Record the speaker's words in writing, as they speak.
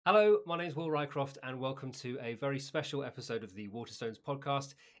Hello, my name is Will Rycroft, and welcome to a very special episode of the Waterstones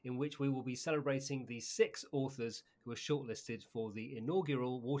podcast, in which we will be celebrating the 6 authors who are shortlisted for the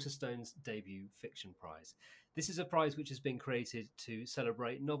inaugural Waterstones Debut Fiction Prize. This is a prize which has been created to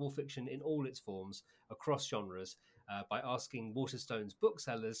celebrate novel fiction in all its forms across genres by asking Waterstones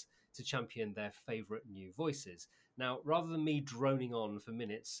booksellers to champion their favourite new voices. Now, rather than me droning on for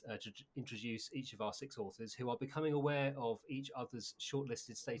minutes to introduce each of our 6 authors who are becoming aware of each other's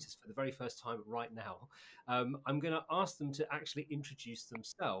shortlisted status for the very first time right now, I'm going to ask them to actually introduce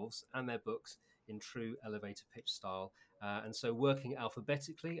themselves and their books in true elevator pitch style. And so, working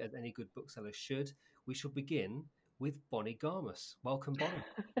alphabetically, as any good bookseller should, we shall begin with Bonnie Garmus. Welcome,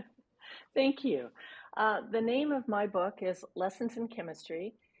 Bonnie. Thank you. The name of my book is Lessons in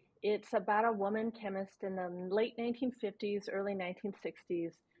Chemistry. It's about a woman chemist in the late 1950s, early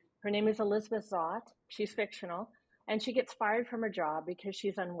 1960s. Her name is Elizabeth Zott. She's fictional, and she gets fired from her job because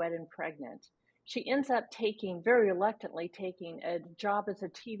she's unwed and pregnant. She ends up very reluctantly taking a job as a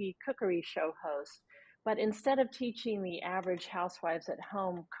TV cookery show host. But instead of teaching the average housewives at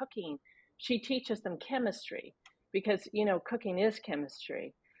home cooking, she teaches them chemistry because, cooking is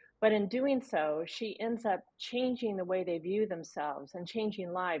chemistry. But in doing so, she ends up changing the way they view themselves and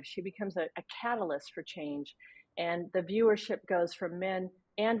changing lives. She becomes a catalyst for change. And the viewership goes from men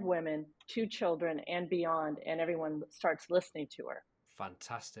and women to children and beyond, and everyone starts listening to her.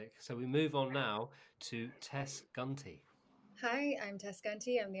 Fantastic. So we move on now to Tess Gunty. Hi, I'm Tess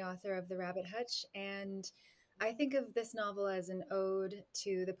Gunty. I'm the author of The Rabbit Hutch, and I think of this novel as an ode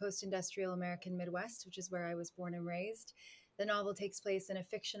to the post-industrial American Midwest, which is where I was born and raised. The novel takes place in a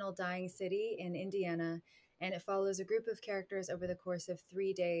fictional dying city in Indiana, and it follows a group of characters over the course of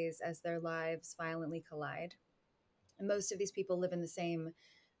 3 days as their lives violently collide. And most of these people live in the same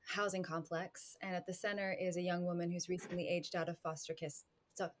housing complex, and at the center is a young woman who's recently aged out of foster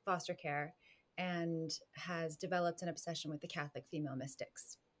care and has developed an obsession with the Catholic female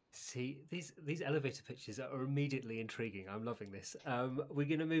mystics. See, these elevator pitches are immediately intriguing. I'm loving this. We're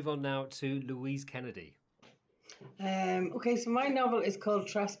going to move on now to Louise Kennedy. Okay, so my novel is called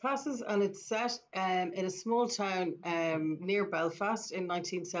Trespasses, and it's set in a small town near Belfast in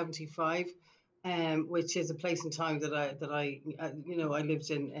 1975, which is a place and time that I lived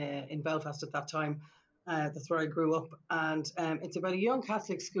in Belfast at that time. That's where I grew up, and it's about a young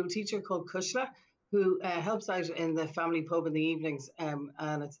Catholic school teacher called Kushla who helps out in the family pub in the evenings, and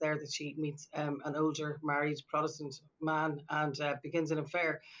it's there that she meets an older married Protestant man and begins an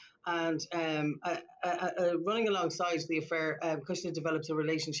affair. And running alongside the affair, Kushla develops a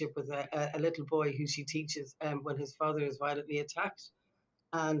relationship with a little boy who she teaches when his father is violently attacked.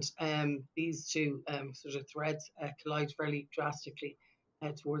 And these two sort of threads collide fairly drastically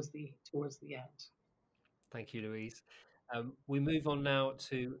towards the end. Thank you, Louise. We move on now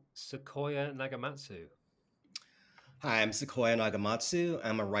to Sequoia Nagamatsu. Hi, I'm Sequoia Nagamatsu.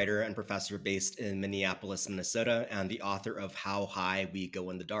 I'm a writer and professor based in Minneapolis, Minnesota, and the author of How High We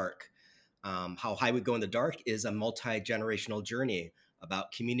Go in the Dark. How High We Go in the Dark is a multi-generational journey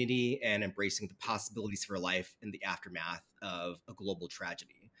about community and embracing the possibilities for life in the aftermath of a global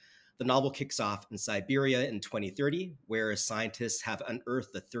tragedy. The novel kicks off in Siberia in 2030, where scientists have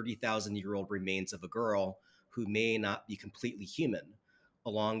unearthed the 30,000-year-old remains of a girl who may not be completely human,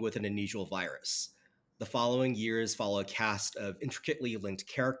 along with an unusual virus. The following years follow a cast of intricately linked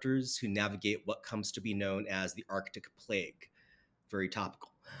characters who navigate what comes to be known as the Arctic Plague. Very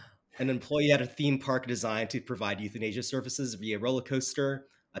topical. An employee at a theme park designed to provide euthanasia services via roller coaster,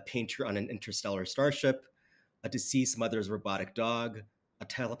 a painter on an interstellar starship, a deceased mother's robotic dog, a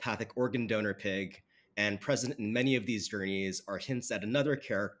telepathic organ donor pig, and present in many of these journeys are hints at another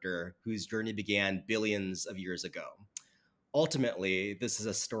character whose journey began billions of years ago. Ultimately, this is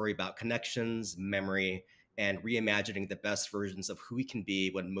a story about connections, memory, and reimagining the best versions of who we can be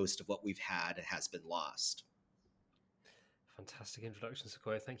when most of what we've had has been lost. Fantastic introduction,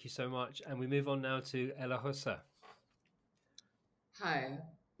 Sequoia. Thank you so much. And we move on now to Eloghosa. Hi,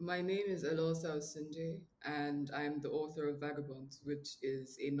 my name is Eloghosa Osunde, and I'm the author of Vagabonds, which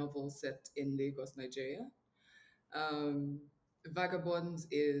is a novel set in Lagos, Nigeria. Vagabonds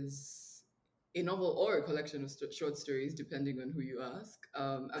is a novel or a collection of short stories, depending on who you ask,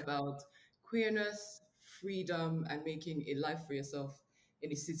 about queerness, freedom, and making a life for yourself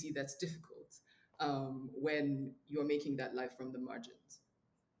in a city that's difficult when you're making that life from the margins.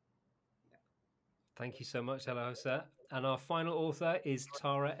 Thank you so much, Eloghosa. And our final author is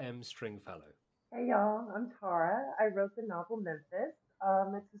Tara M. Stringfellow. Hey y'all, I'm Tara. I wrote the novel Memphis.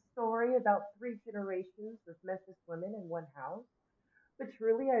 It's a story about 3 generations of Memphis women in one house. But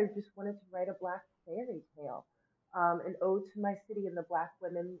truly, I just wanted to write a black fairy tale. an ode to my city and the Black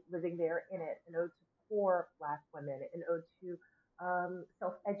women living there in it, an ode to poor Black women, an ode to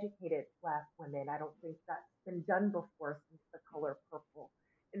self-educated Black women. I don't think that's been done before since The Color Purple.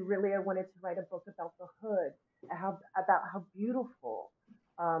 And really, I wanted to write a book about the hood, about how beautiful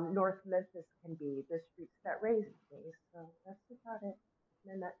North Memphis can be, the streets that raised me. So that's about it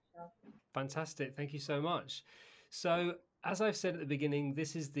in a nutshell. Fantastic. Thank you so much. So, as I've said at the beginning,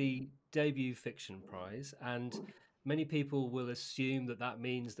 this is the Debut Fiction Prize, and many people will assume that that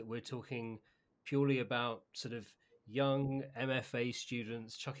means that we're talking purely about sort of young MFA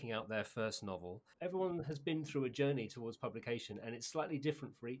students chucking out their first novel. Everyone has been through a journey towards publication, and it's slightly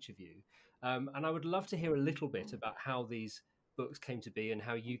different for each of you. And I would love to hear a little bit about how these books came to be and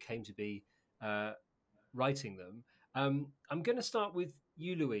how you came to be writing them. I'm going to start with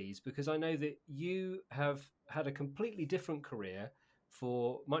you, Louise, because I know that you have had a completely different career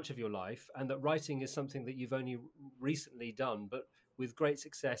for much of your life, and that writing is something that you've only recently done, but with great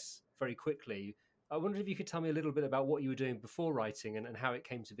success very quickly. I wonder if you could tell me a little bit about what you were doing before writing and how it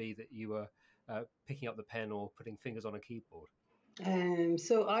came to be that you were picking up the pen or putting fingers on a keyboard.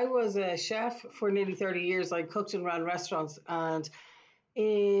 So I was a chef for nearly 30 years. I cooked and ran restaurants, and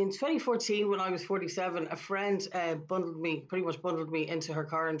in 2014, when I was 47, a friend pretty much bundled me into her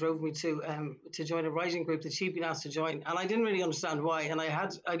car and drove me to join a writing group that she'd been asked to join. And I didn't really understand why. And I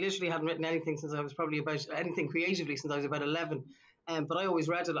literally hadn't written anything since I was probably about anything creatively since I was about 11. But I always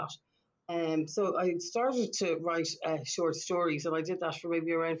read a lot. So I started to write short stories, and I did that for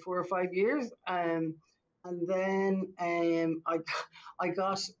maybe around 4 or 5 years. And then I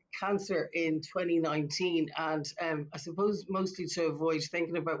got cancer in 2019, and I suppose mostly to avoid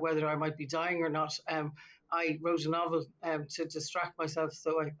thinking about whether I might be dying or not, I wrote a novel to distract myself.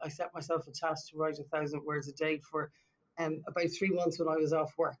 So I set myself a task to write 1,000 words a day for about 3 months when I was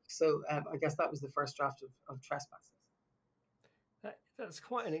off work. So I guess that was the first draft of Trespasses. That's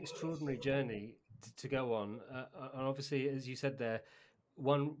quite an extraordinary journey to go on. And obviously, as you said there,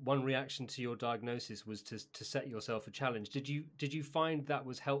 one reaction to your diagnosis was to set yourself a challenge. Did you find that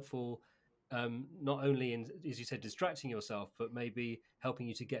was helpful, not only in, as you said, distracting yourself, but maybe helping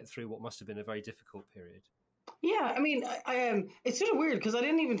you to get through what must have been a very difficult period? Yeah, I mean, it's sort of weird because I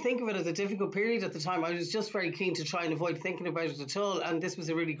didn't even think of it as a difficult period at the time. I was just very keen to try and avoid thinking about it at all, and this was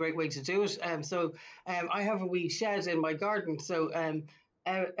a really great way to do it. I have a wee shed in my garden, so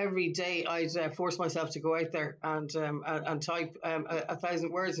every day I'd force myself to go out there and type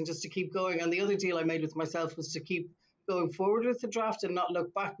 1,000 words and just to keep going. And the other deal I made with myself was to keep going forward with the draft and not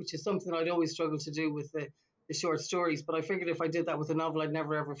look back, which is something I'd always struggled to do with the short stories, but I figured if I did that with a novel, I'd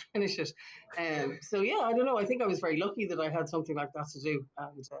never ever finish it. So yeah, I don't know. I think I was very lucky that I had something like that to do.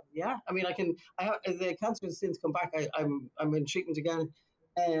 And yeah, I mean, I have the cancer has since come back. I'm in treatment again.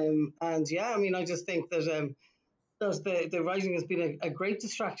 And yeah, I mean, I just think that the writing has been a great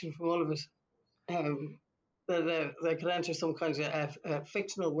distraction from all of it. That they could enter some kind of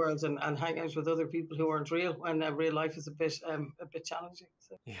fictional worlds and hang out with other people who aren't real, when real life is a bit challenging.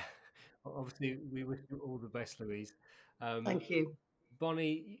 So. Yeah. Obviously, we wish you all the best, Louise. Thank you.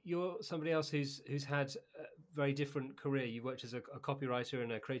 Bonnie, you're somebody else who's had a very different career. You worked as a copywriter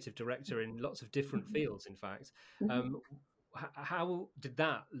and a creative director in lots of different fields, in fact. How did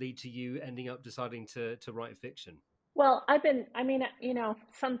that lead to you ending up deciding to write fiction? Well,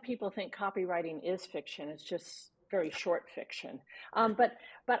 some people think copywriting is fiction. It's just very short fiction. But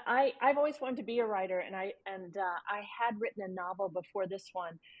I've always wanted to be a writer, and I had written a novel before this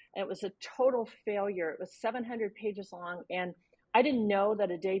one, and it was a total failure. It was 700 pages long, and I didn't know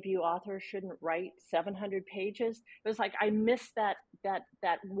that a debut author shouldn't write 700 pages. It was like I missed that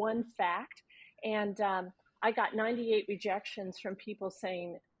one fact, and I got 98 rejections from people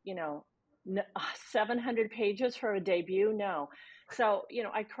saying, 700 pages for a debut? No. So,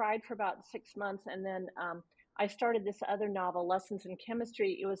 I cried for about 6 months, and then I started this other novel, Lessons in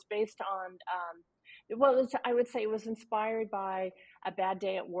Chemistry. It was based on, I would say it was inspired by a bad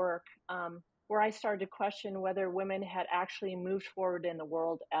day at work, where I started to question whether women had actually moved forward in the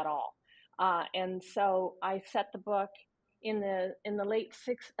world at all. And so I set the book in the late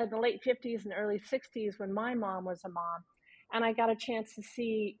 50s and early 60s, when my mom was a mom. And I got a chance to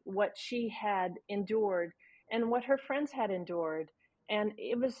see what she had endured and what her friends had endured. And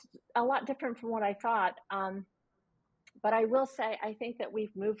it was a lot different from what I thought. But I will say, I think that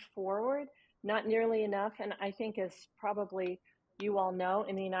we've moved forward, not nearly enough. And I think, as probably you all know,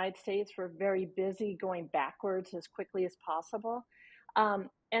 in the United States, we're very busy going backwards as quickly as possible.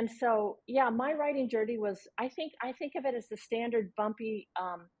 And so, yeah, my writing journey was, I think of it as the standard bumpy,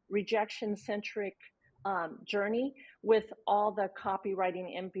 rejection-centric journey with all the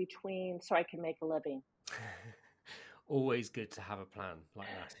copywriting in between so I can make a living. always good to have a plan like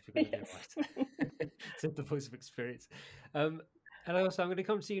that if you're going to be a writer. It's the voice of experience. And also, I'm going to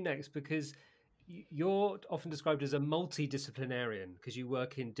come to you next because you're often described as a multidisciplinarian because you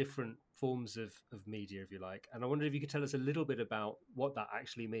work in different forms of media, if you like. And I wondered if you could tell us a little bit about what that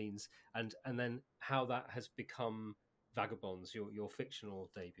actually means and then how that has become Vagabonds, your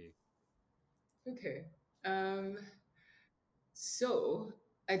fictional debut. Okay. So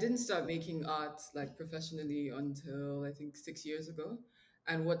I didn't start making art like professionally until I think 6 years ago.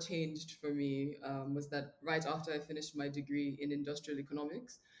 And what changed for me was that right after I finished my degree in industrial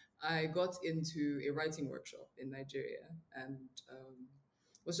economics, I got into a writing workshop in Nigeria and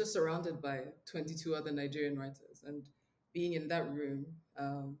was just surrounded by 22 other Nigerian writers. And being in that room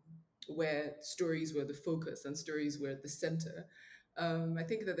where stories were the focus and stories were at the center, I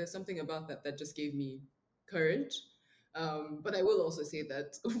think that there's something about that that just gave me courage. But I will also say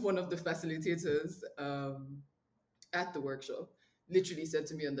that one of the facilitators at the workshop literally said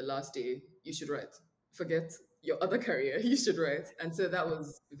to me on the last day, "You should write. Forget your other career. You should write." And so that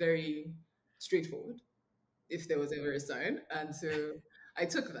was very straightforward, if there was ever a sign. And so I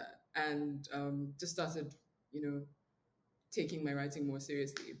took that and just started, you know, taking my writing more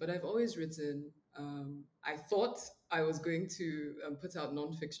seriously. But I've always written. I thought I was going to put out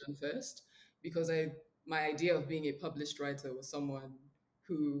nonfiction first because my idea of being a published writer was someone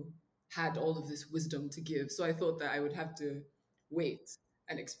who had all of this wisdom to give. So I thought that I would have to wait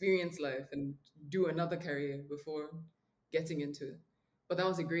and experience life and do another career before getting into it. But that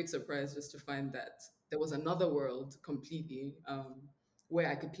was a great surprise just to find that there was another world completely where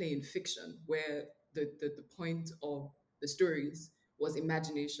I could play in fiction, where the point of the stories was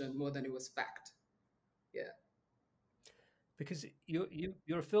imagination more than it was fact. Yeah. Because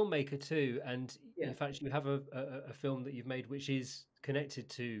you're a filmmaker too, and Yeah. in fact you have a film that you've made which is connected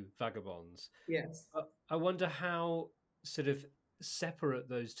to Vagabonds. Yes. I wonder how sort of separate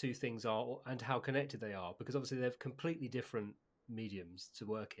those two things are and how connected they are, because obviously they're completely different mediums to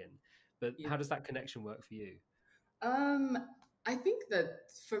work in. But Yeah. how does that connection work for you? I think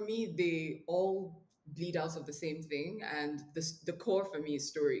that for me, they all bleed out of the same thing, and the core for me is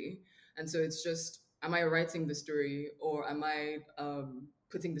story. And so it's just, am I writing the story or am I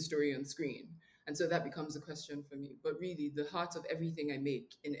putting the story on screen? And so that becomes a question for me. But really, the heart of everything I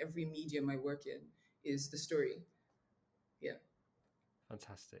make in every medium I work in is the story. Yeah.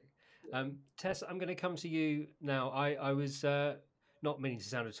 Fantastic. Tess, I'm going to come to you now. I was not meaning to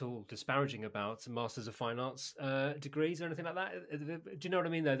sound at all disparaging about Masters of Fine Arts degrees or anything like that. Do you know what I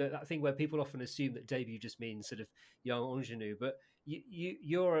mean, though? That thing where people often assume that debut just means sort of young ingenue. But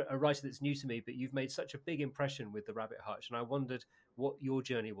you're a writer that's new to me, but you've made such a big impression with The Rabbit Hutch. And I wondered what your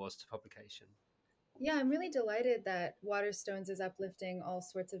journey was to publication. Yeah, I'm really delighted that Waterstones is uplifting all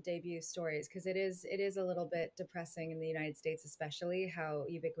sorts of debut stories because it is a little bit depressing in the United States, especially how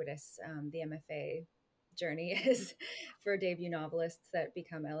ubiquitous the MFA journey is for debut novelists that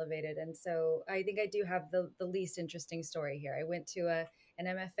become elevated. And so I think I do have the least interesting story here. I went to an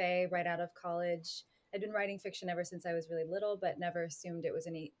MFA right out of college. I'd been writing fiction ever since I was really little, but never assumed it was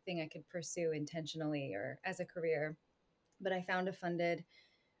anything I could pursue intentionally or as a career. But I found a funded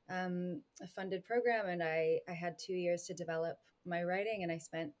program, and I had 2 years to develop my writing, and I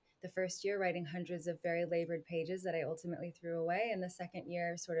spent the first year writing hundreds of very labored pages that I ultimately threw away, and the second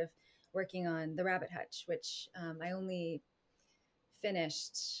year sort of working on The Rabbit Hutch, which I only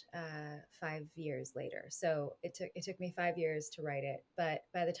finished 5 years later. So it took me 5 years to write it, but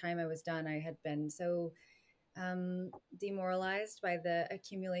by the time I was done, I had been so demoralized by the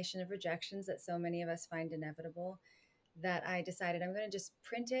accumulation of rejections that so many of us find inevitable that I decided I'm going to just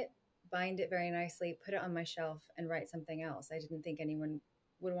print it, bind it very nicely, put it on my shelf, and write something else. I didn't think anyone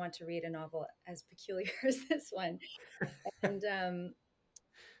would want to read a novel as peculiar as this one.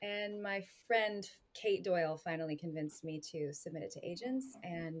 And my friend Kate Doyle finally convinced me to submit it to agents,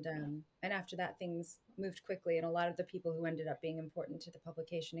 and after that, things moved quickly. And a lot of the people who ended up being important to the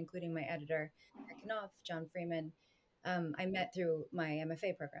publication, including my editor, Eric Knopf, John Freeman, I met through my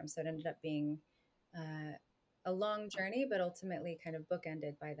MFA program. So it ended up being a long journey, but ultimately kind of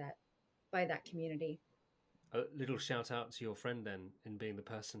bookended by that community. A little shout out to your friend then in being the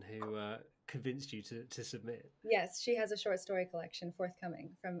person who convinced you to submit. Yes, she has a short story collection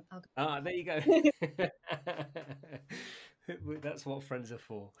forthcoming from there you go. That's what friends are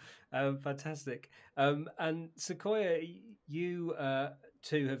for. Fantastic. And Sequoia, you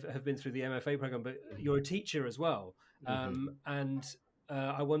too have been through the MFA program, but you're a teacher as well. And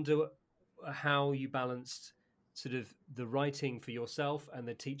I wonder how you balanced sort of the writing for yourself and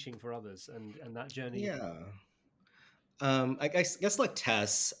the teaching for others, and that journey. Yeah. I guess like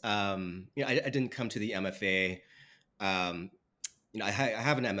Tess, I didn't come to the MFA I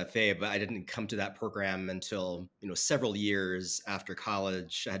have an MFA, but I didn't come to that program until, several years after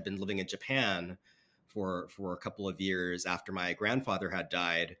college. I had been living in Japan for a couple of years after my grandfather had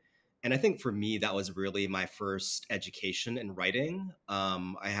died. And I think for me, that was really my first education in writing.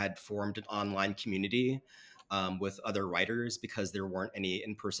 I had formed an online community with other writers because there weren't any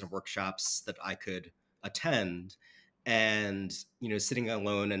in-person workshops that I could attend. And, sitting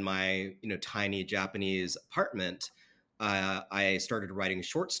alone in my, tiny Japanese apartment, I started writing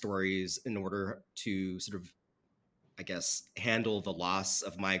short stories in order to sort of, I guess, handle the loss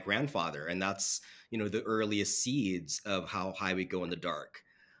of my grandfather. And that's, the earliest seeds of How High We Go in the Dark.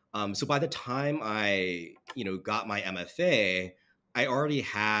 So by the time I, got my MFA, I already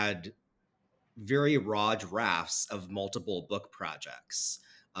had very raw drafts of multiple book projects.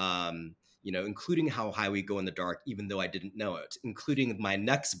 Including How High We Go in the Dark, even though I didn't know it, including my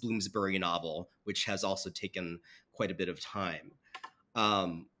next Bloomsbury novel, which has also taken quite a bit of time.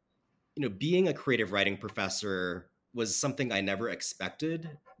 Being a creative writing professor was something I never expected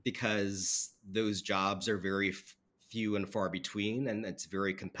because those jobs are very few and far between, and it's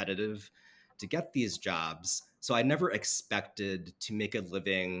very competitive to get these jobs. So I never expected to make a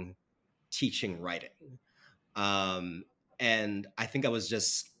living teaching writing. And I think I was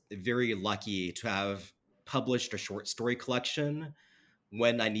just very lucky to have published a short story collection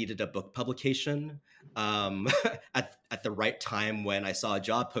when I needed a book publication, at the right time when I saw a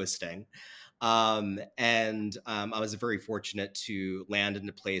job posting. I was very fortunate to land in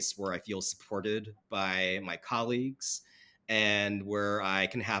a place where I feel supported by my colleagues and where I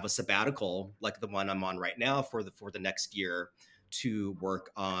can have a sabbatical like the one I'm on right now for the next year to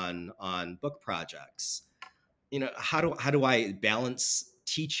work on book projects. How do I balance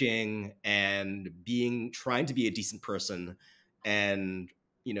teaching and trying to be a decent person and,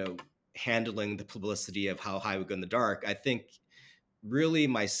 handling the publicity of How High We Go in the Dark? I think really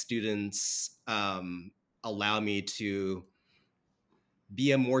my students allow me to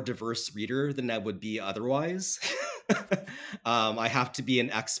be a more diverse reader than I would be otherwise. I have to be an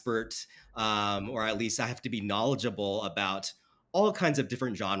expert, or at least I have to be knowledgeable about all kinds of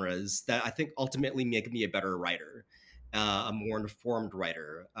different genres that I think ultimately make me a better writer, a more informed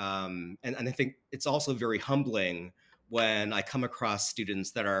writer. And I think it's also very humbling when I come across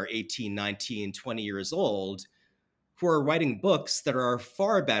students that are 18, 19, 20 years old who are writing books that are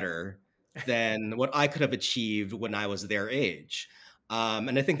far better than what I could have achieved when I was their age.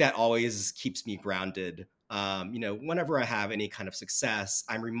 And I think that always keeps me grounded. Whenever I have any kind of success,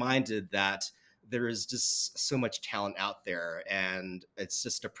 I'm reminded that there is just so much talent out there, and it's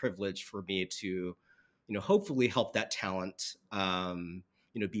just a privilege for me to, hopefully help that talent,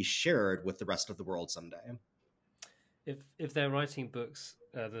 be shared with the rest of the world someday. If they're writing books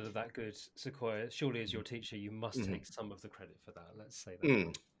that are that good, Sequoia, surely as your teacher, you must take some of the credit for that. Let's say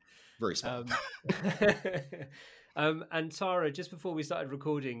that. Very small. And Tara, just before we started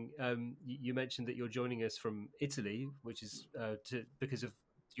recording, you mentioned that you're joining us from Italy, which is because of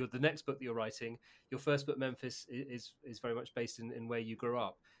the next book that you're writing. Your first book, Memphis, is very much based in where you grew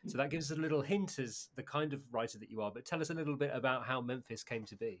up. So that gives us a little hint as the kind of writer that you are. But tell us a little bit about how Memphis came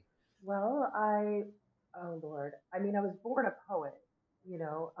to be. Well, oh Lord, I mean, I was born a poet.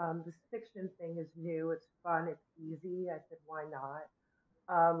 This fiction thing is new. It's fun. It's easy. I said, why not?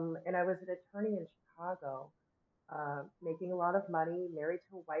 And I was an attorney in Chicago, making a lot of money, married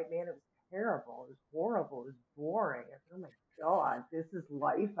to a white man. It was terrible. It was horrible. It was boring. I said, oh my God, this is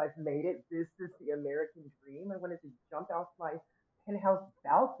life. I've made it. This is the American dream. I wanted to jump off my penthouse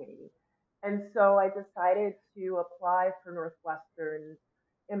balcony. And so I decided to apply for Northwestern's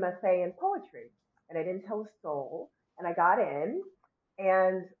MFA in poetry. And I didn't tell a soul. And I got in.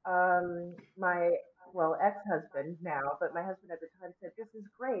 And my ex-husband now, but my husband at the time said, this is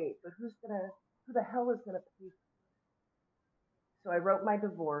great, but who the hell is going to pay for it? So I wrote my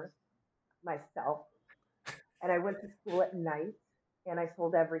divorce myself, and I went to school at night, and I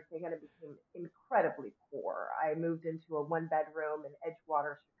sold everything, and I became incredibly poor. I moved into a one-bedroom in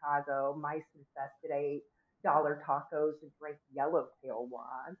Edgewater, Chicago, mice-infested. I ate dollar tacos and drank yellowtail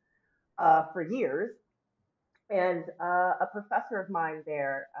wine for years. And a professor of mine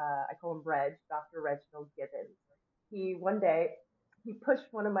there, I call him Reg, Dr. Reginald Gibbons, one day he pushed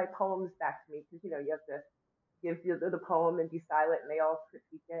one of my poems back to me because, you have to give the poem and be silent and they all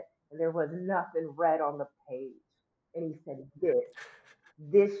critique it. And there was nothing red on the page. And he said,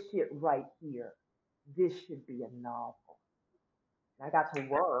 this shit right here, this should be a novel. And I got to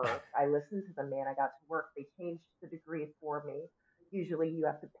work. I listened to the man. I got to work. They changed the degree for me. Usually you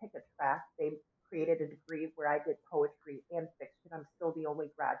have to pick a track. They created a degree where I did poetry and fiction. I'm still the only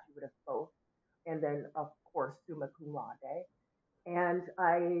graduate of both. and then, of course, summa cum laude. And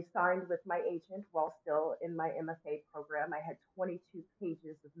I signed with my agent while still in my MFA program. I had 22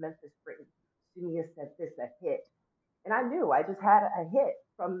 pages of Memphis written. Sumia said, "This a hit." And I knew I just had a hit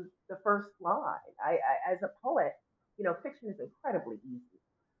from the first line. As a poet, fiction is incredibly easy.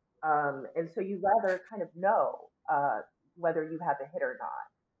 And so you rather kind of know whether you have a hit or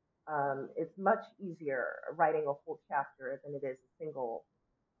not. It's much easier writing a whole chapter than it is a single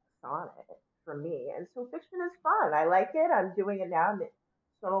sonnet for me. And so fiction is fun. I like it. I'm doing it now.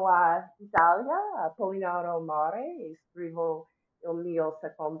 Sono a Italia, a Polinaro Mare, e scrivo il mio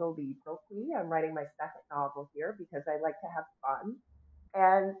secondo libro qui. I'm writing my second novel here because I like to have fun.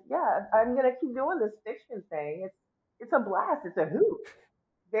 And yeah, I'm gonna keep doing this fiction thing. It's a blast. It's a hoot.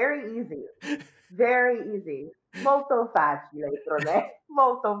 Very easy. Very easy. Molto facile per me.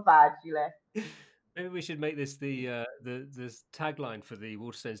 Molto facile. Maybe we should make this the tagline for the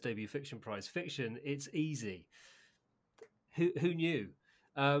Waterstones Debut Fiction Prize. Fiction, it's easy. Who knew?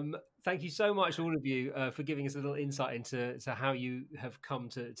 Thank you so much, all of you, for giving us a little insight into how you have come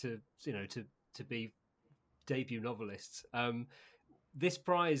to be debut novelists. This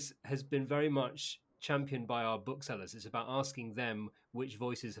prize has been very much championed by our booksellers. It's about asking them which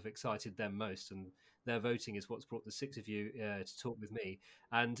voices have excited them most, and their voting is what's brought the six of you to talk with me.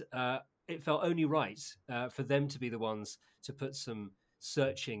 And it felt only right for them to be the ones to put some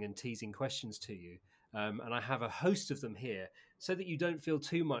searching and teasing questions to you. And I have a host of them here so that you don't feel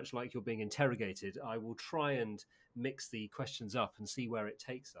too much like you're being interrogated. I will try and mix the questions up and see where it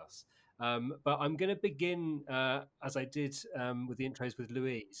takes us. But I'm going to begin, as I did with the intros with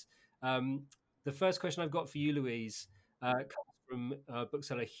Louise. The first question I've got for you, Louise, comes from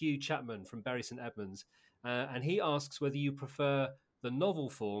bookseller Hugh Chapman from Bury St Edmunds. And he asks whether you prefer the novel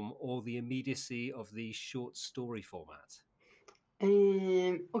form or the immediacy of the short story format.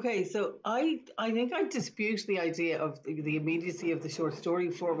 Okay, so I think I dispute the idea of the immediacy of the short story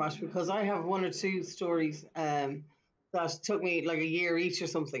format because I have one or two stories that took me like a year each or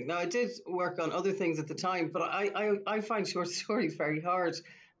something. Now I did work on other things at the time, but I find short stories very hard.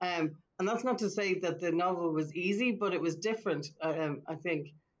 And that's not to say that the novel was easy, but it was different. I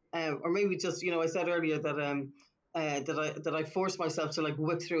think, or maybe just I said earlier that. That I forced myself to like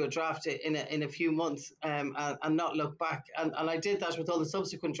whip through a draft in a few months and not look back, and I did that with all the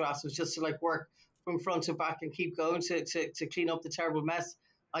subsequent drafts, was just to like work from front to back and keep going to clean up the terrible mess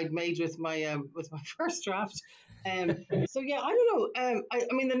I'd made with my first draft. So yeah, I don't know. I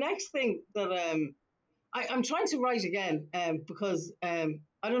mean the next thing that I'm trying to write again because I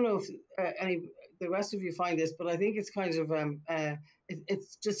don't know if any the rest of you find this, but I think it's kind of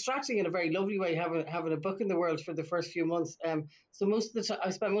it's distracting in a very lovely way having a book in the world for the first few months. So most of the time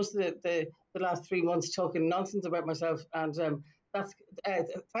I spent most of the last 3 months talking nonsense about myself, and that's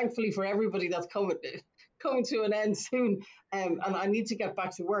thankfully for everybody that's coming to an end soon. And I need to get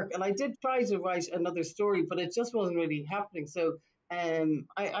back to work. And I did try to write another story, but it just wasn't really happening. So I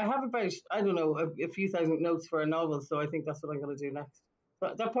have about, I don't know, a few thousand notes for a novel, so I think that's what I'm going to do next.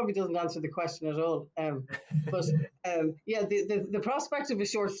 But that probably doesn't answer the question at all. But yeah, the prospect of a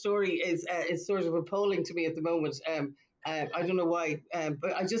short story is sort of appalling to me at the moment. I don't know why,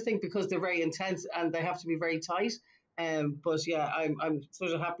 but I just think because they're very intense and they have to be very tight. But yeah, I'm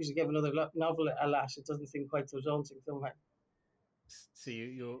sort of happy to give another novel a lash. It doesn't seem quite so daunting somehow. So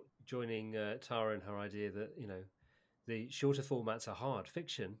you're joining Tara in her idea that the shorter formats are hard.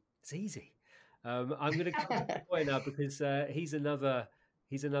 Fiction, it's easy. I'm going to come to Sequoia now because he's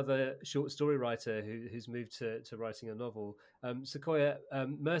another short story writer who's moved to writing a novel. Sequoia,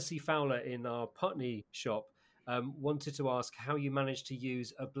 Mercy Fowler in our Putney shop wanted to ask how you managed to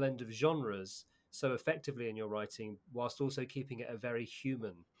use a blend of genres so effectively in your writing whilst also keeping it a very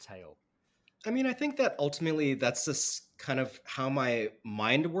human tale. I mean, I think that ultimately that's just kind of how my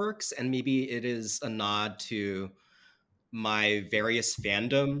mind works, and maybe it is a nod to my various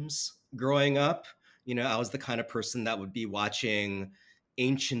fandoms growing up. I was the kind of person that would be watching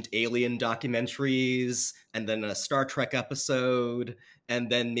ancient alien documentaries and then a Star Trek episode and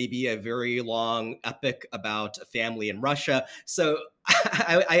then maybe a very long epic about a family in Russia. So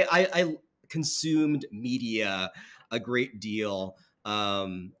I consumed media a great deal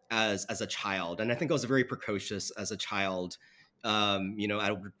as a child, and I think I was very precocious as a child.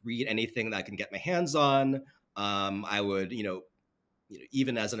 I would read anything that I can get my hands on. I would,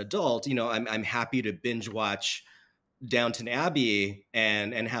 even as an adult, I'm happy to binge watch Downton Abbey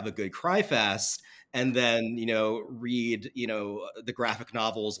and have a good cry fest, and then read the graphic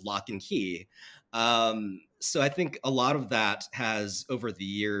novels Lock and Key. So I think a lot of that has over the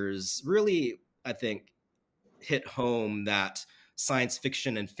years really, I think, hit home that science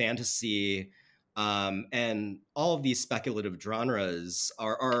fiction and fantasy And all of these speculative genres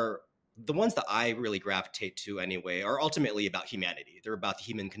are the ones that I really gravitate to anyway, are ultimately about humanity. They're about the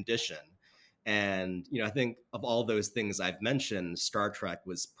human condition. And, I think of all those things I've mentioned, Star Trek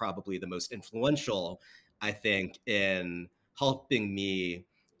was probably the most influential, I think, in helping me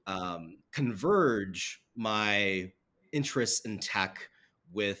converge my interest in tech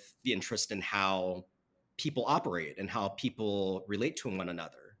with the interest in how people operate and how people relate to one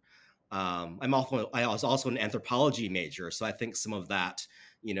another. I was also an anthropology major, so I think some of that,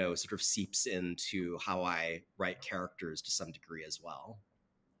 sort of seeps into how I write characters to some degree as well.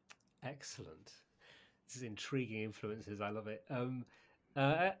 Excellent. This is intriguing influences. I love it.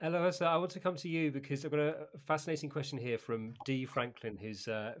 Eloghosa, I want to come to you because I've got a fascinating question here from D. Franklin, who's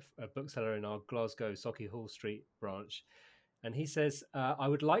a bookseller in our Glasgow Socky Hall Street branch. And he says, I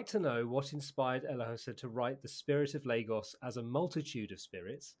would like to know what inspired Eloghosa to write The Spirit of Lagos as a multitude of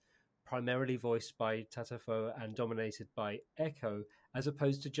spirits, primarily voiced by Tatafo and dominated by Echo, as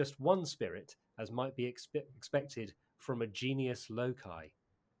opposed to just one spirit, as might be expected from a genius loci.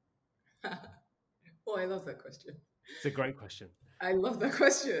 Oh, I love that question. It's a great question. I love that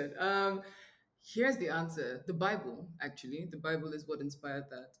question. Here's the answer. The Bible, actually. The Bible is what inspired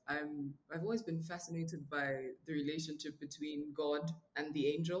that. I've always been fascinated by the relationship between God and the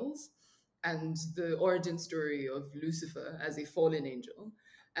angels and the origin story of Lucifer as a fallen angel.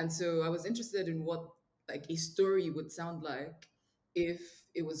 And so I was interested in what like a story would sound like if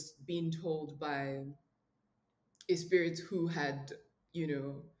it was being told by a spirit who had,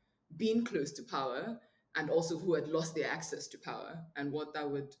 been close to power and also who had lost their access to power and what that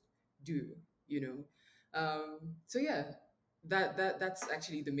would do, you know. So yeah, that's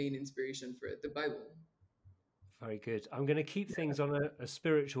actually the main inspiration for it, the Bible. Very good. I'm going to keep things on a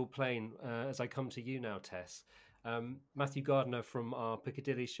spiritual plane as I come to you now, Tess. Matthew Gardner from our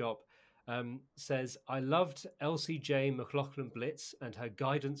Piccadilly shop says, I loved Elsie J. McLaughlin Blitz and her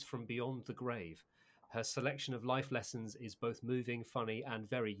guidance from beyond the grave. Her selection of life lessons is both moving, funny, and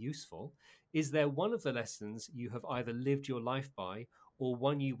very useful. Is there one of the lessons you have either lived your life by or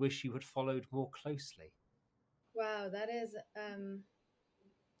one you wish you had followed more closely? Wow, that is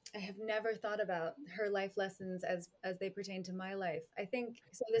I have never thought about her life lessons as they pertain to my life. I think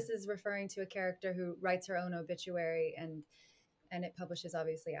so. This is referring to a character who writes her own obituary and it publishes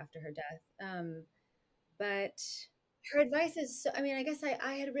obviously after her death. But her advice is, I mean, I guess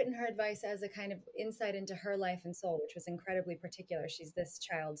I had written her advice as a kind of insight into her life and soul, which was incredibly particular. She's this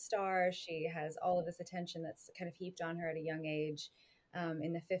child star. She has all of this attention that's kind of heaped on her at a young age.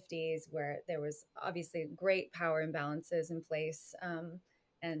 In the 50s, where there was obviously great power imbalances in place,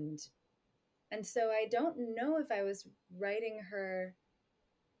 and so I don't know if I was writing her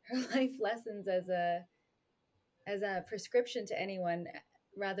life lessons as a prescription to anyone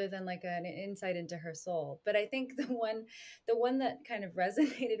rather than like an insight into her soul. But I think the one that kind of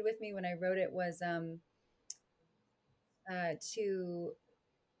resonated with me when I wrote it was to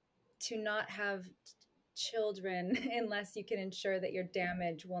not have children unless you can ensure that your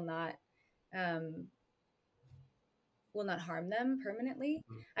damage will not harm them permanently.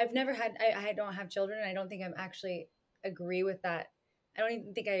 I've never had, I don't have children. I don't think I'm actually agree with that. I don't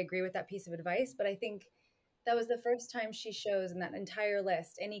even think I agree with that piece of advice, but I think that was the first time she shows in that entire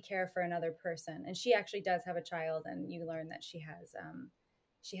list any care for another person. And she actually does have a child, and you learn that she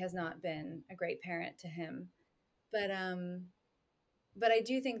has not been a great parent to him. But I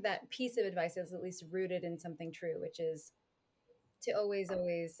do think that piece of advice is at least rooted in something true, which is to always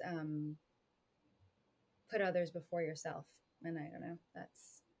put others before yourself. And I don't know,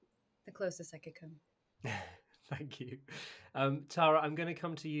 that's the closest I could come. Thank you. Tara, I'm going to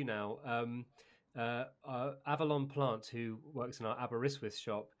come to you now. Avalon Plant, who works in our Aberystwyth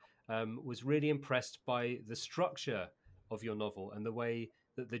shop, was really impressed by the structure of your novel and the way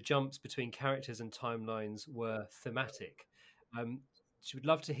that the jumps between characters and timelines were thematic. She would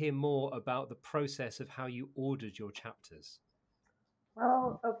love to hear more about the process of how you ordered your chapters.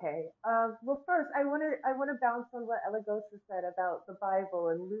 Well, okay. Well, first, I want to bounce on what Eloghosa said about the Bible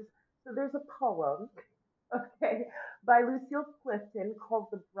and Lucy. So there's a poem, okay, by Lucille Clifton called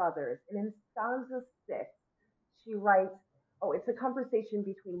 "The Brothers," and in stanza 6, she writes, "Oh, it's a conversation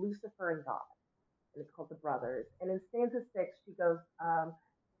between Lucifer and God, and it's called "The Brothers." And in stanza 6, she goes,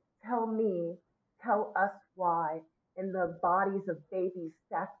 tell me, tell us why, in the bodies of babies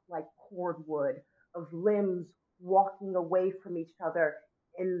stacked like cordwood, of limbs walking away from each other,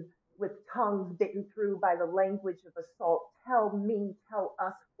 in with tongues bitten through by the language of assault. Tell me, tell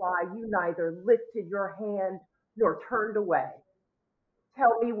us why you neither lifted your hand nor turned away.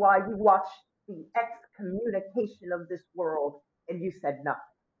 Tell me why you watched the excommunication of this world and you said nothing.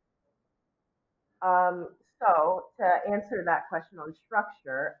 Um, so to answer that question on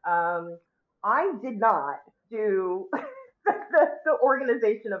structure, I did not do the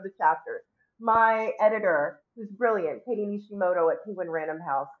organization of the chapters. My editor, who's brilliant, Katie Nishimoto at Penguin Random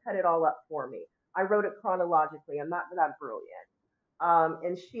House, cut it all up for me. I wrote it chronologically. I'm not that brilliant.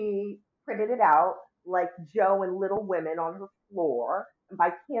 And she printed it out like Joe and Little Women on her floor. And by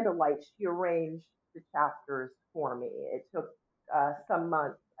candlelight, she arranged the chapters for me. It took some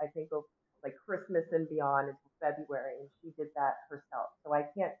months, I think, of like Christmas and beyond until February, and she did that herself. So I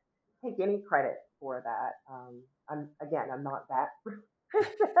can't take any credit for that. I'm not that.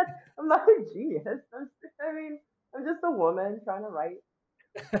 I'm not a genius. I mean, I'm just a woman trying to write,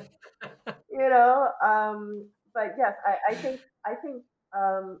 you know. But yes, I think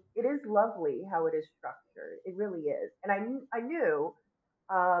it is lovely how it is structured. It really is, and I knew I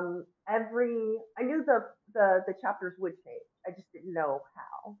knew the chapters would change. I just didn't know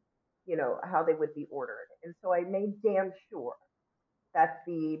how, how they would be ordered, and so I made damn sure that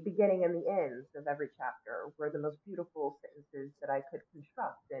the beginning and the ends of every chapter were the most beautiful sentences that I could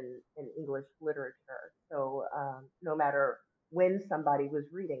construct in English literature. So no matter when somebody was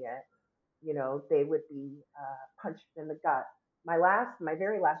reading it, they would be punched in the gut. My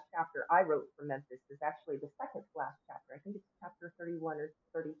very last chapter I wrote for Memphis is actually the second to last chapter. I think it's chapter 31 or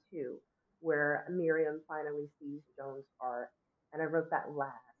 32, where Miriam finally sees Joan's heart. And I wrote that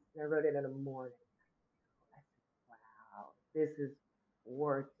last, and I wrote it in a morning. I said, wow, this is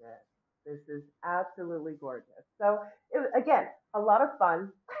gorgeous. This is absolutely gorgeous. So, again, a lot of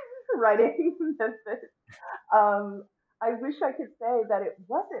fun writing Memphis. Um, I wish I could say that it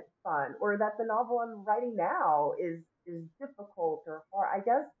wasn't fun or that the novel I'm writing now is difficult or hard. I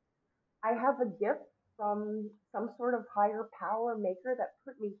guess I have a gift from some sort of higher power maker that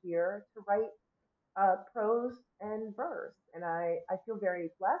put me here to write prose and verse, and I feel very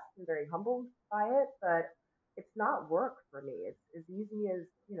blessed and very humbled by it. But it's not work for me. It's as easy as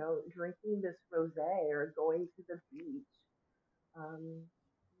drinking this rosé or going to the beach. Um,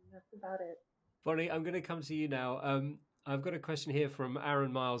 that's about it. Bonnie, I'm going to come to you now. I've got a question here from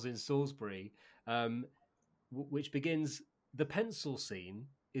Aaron Miles in Salisbury, which begins: the pencil scene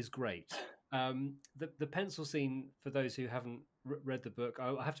is great. The pencil scene, for those who haven't read the book,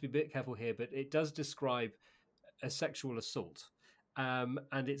 I have to be a bit careful here, but it does describe a sexual assault, and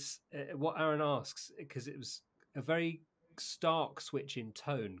it's what Aaron asks, because it was a very stark switch in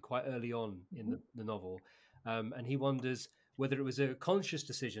tone quite early on in Mhm. the novel, and he wonders whether it was a conscious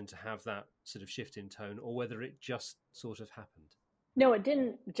decision to have that sort of shift in tone or whether it just sort of happened. No, it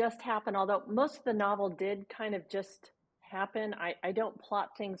didn't just happen, although most of the novel did kind of just happen. I don't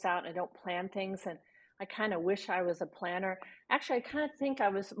plot things out, I don't plan things, and I kind of wish I was a planner. Actually, I kind of think I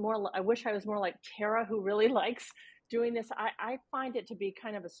wish I was more like Tara, who really likes doing this. I find it to be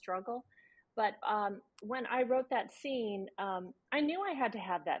kind of a struggle. But when I wrote that scene, I knew I had to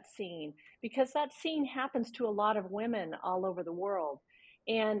have that scene because that scene happens to a lot of women all over the world.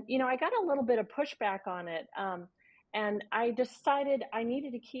 And, I got a little bit of pushback on it. And I decided I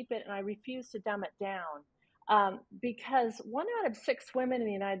needed to keep it, and I refused to dumb it down because 1 out of 6 women in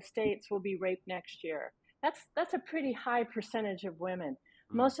the United States will be raped next year. That's a pretty high percentage of women.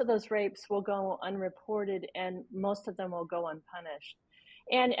 Most of those rapes will go unreported, and most of them will go unpunished.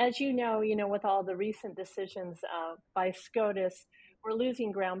 And as with all the recent decisions by SCOTUS, we're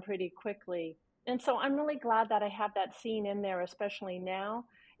losing ground pretty quickly. And so I'm really glad that I have that scene in there, especially now.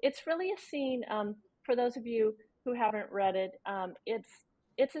 It's really a scene, for those of you who haven't read it,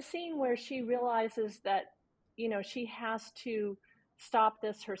 it's a scene where she realizes that she has to stop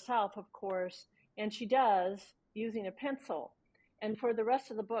this herself, of course, and she does using a pencil. And for the rest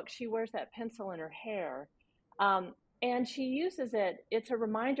of the book, she wears that pencil in her hair, and she uses it. It's a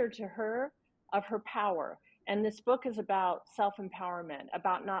reminder to her of her power. And this book is about self-empowerment,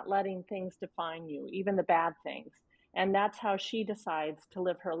 about not letting things define you, even the bad things. And that's how she decides to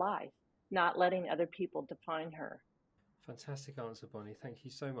live her life, not letting other people define her. Fantastic answer, Bonnie. Thank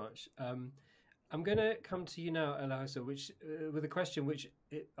you so much. I'm going to come to you now, Eloghosa, which with a question which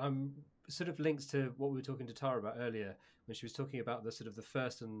sort of links to what we were talking to Tara about earlier when she was talking about the sort of the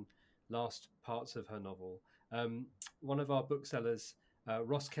first and last parts of her novel. One of our booksellers,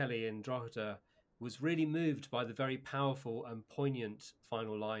 Ross Kelly in Drogheda, was really moved by the very powerful and poignant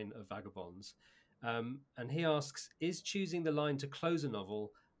final line of Vagabonds. And he asks, is choosing the line to close a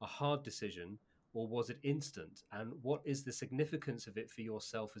novel a hard decision, or was it instant? And what is the significance of it for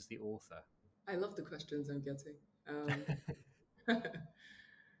yourself as the author? I love the questions I'm getting.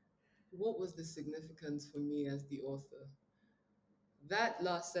 What was the significance for me as the author? That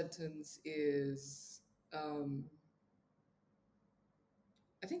last sentence is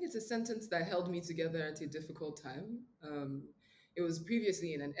I think it's a sentence that held me together at a difficult time. It was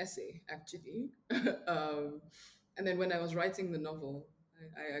previously in an essay, actually. And then when I was writing the novel,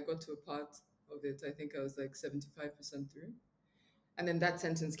 I got to a part of it. I think I was like 75% through. And then that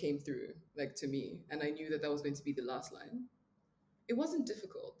sentence came through, like to me, and I knew that that was going to be the last line. It wasn't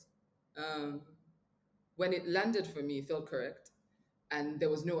difficult. When it landed for me, it felt correct. And there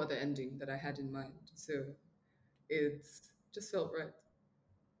was no other ending that I had in mind. So it just felt right.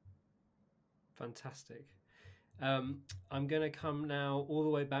 Fantastic. I'm going to come now all the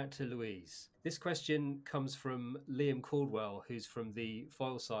way back to Louise. This question comes from Liam Caldwell, who's from the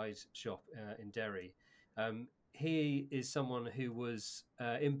Foilside shop in Derry. He is someone who was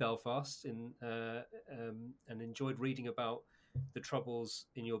in Belfast and enjoyed reading about the Troubles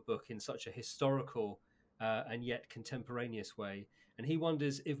in your book in such a historical and yet contemporaneous way. And he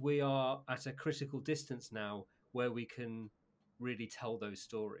wonders if we are at a critical distance now where we can really tell those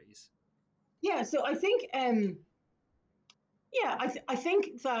stories. Yeah, so I think, I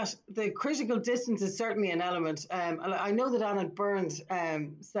think that the critical distance is certainly an element. I know that Anna Burns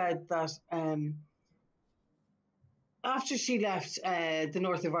said that after she left the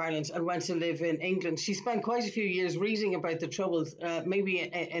north of Ireland and went to live in England, she spent quite a few years reading about the Troubles, maybe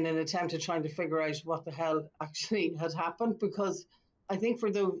in an attempt at trying to figure out what the hell actually had happened, because I think for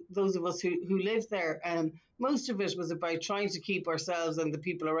those of us who lived there, most of it was about trying to keep ourselves and the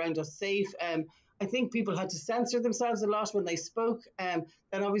people around us safe. I think people had to censor themselves a lot when they spoke. Then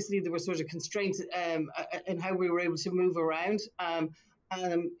obviously there were sort of constraints in how we were able to move around.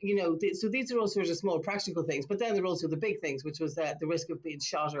 So these are all sorts of small practical things, but then there are also the big things, which was the risk of being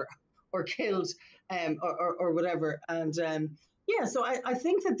shot or killed or whatever. And so I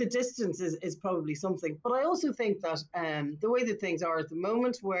think that the distance is probably something. But I also think that the way that things are at the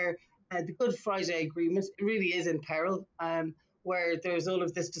moment, where the Good Friday Agreement really is in peril, where there's all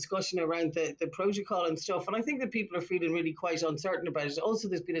of this discussion around the protocol and stuff. And I think that people are feeling really quite uncertain about it. Also,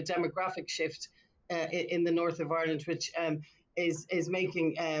 there's been a demographic shift in the north of Ireland, which is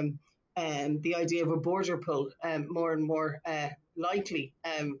making the idea of a border pull more and more likely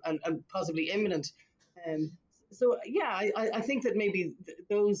and possibly imminent. I think that maybe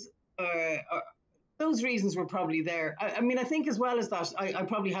those reasons were probably there. I mean, I think as well as that, I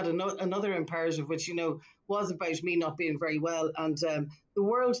probably had another imperative, which, was about me not being very well. And the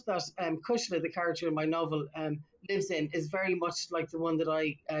world that Kushla, the character in my novel, lives in is very much like the one that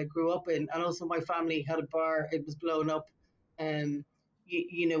I grew up in. And also my family had a bar, it was blown up. We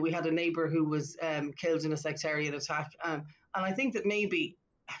had a neighbour who was killed in a sectarian attack. And I think that maybe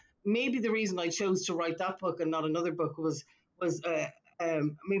the reason I chose to write that book and not another book was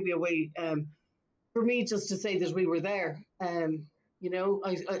maybe a way for me just to say that we were there.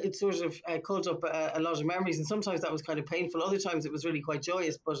 It sort of called up a lot of memories, and sometimes that was kind of painful. Other times it was really quite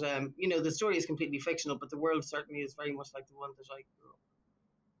joyous. But the story is completely fictional, but the world certainly is very much like the one that I grew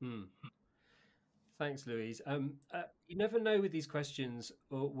up. Thanks, Louise. You never know with these questions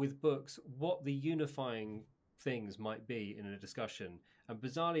or with books what the unifying things might be in a discussion. And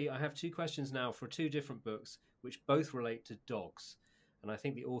bizarrely, I have two questions now for two different books, which both relate to dogs. And I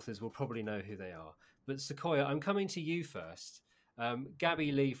think the authors will probably know who they are. But Sequoia, I'm coming to you first.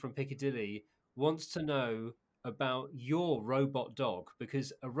 Gabby Lee from Piccadilly wants to know about your robot dog,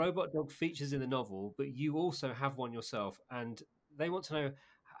 because a robot dog features in the novel, but you also have one yourself. And they want to know,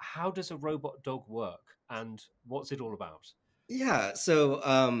 how does a robot dog work and what's it all about? Yeah, so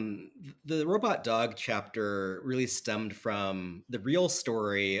the robot dog chapter really stemmed from the real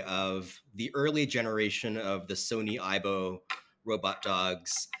story of the early generation of the Sony Aibo robot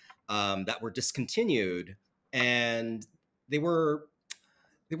dogs that were discontinued, and they were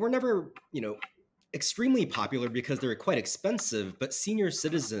never, extremely popular because they were quite expensive, but senior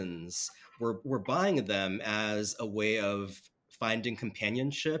citizens were buying them as a way of finding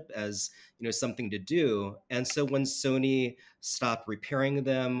companionship, as something to do. And so when Sony stopped repairing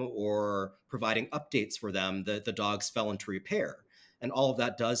them or providing updates for them, the dogs fell into repair. And all of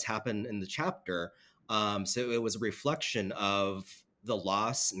that does happen in the chapter. So it was a reflection of the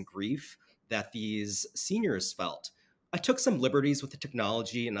loss and grief that these seniors felt. I took some liberties with the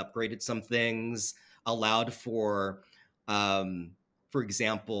technology and upgraded some things, allowed for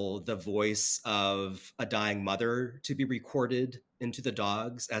example, the voice of a dying mother to be recorded into the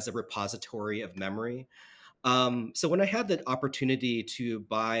dogs as a repository of memory. So when I had the opportunity to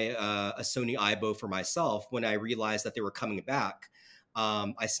buy a Sony Aibo for myself, when I realized that they were coming back,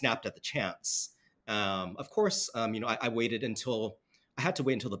 I snapped at the chance. Of course, I waited until I had to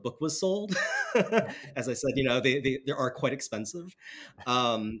wait until the book was sold. As I said, they are quite expensive.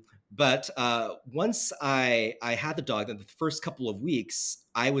 But once I had the dog, in the first couple of weeks,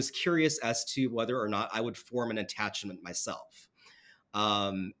 I was curious as to whether or not I would form an attachment myself.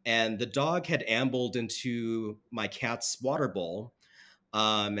 And the dog had ambled into my cat's water bowl,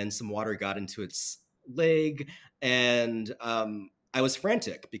 and some water got into its leg, and I was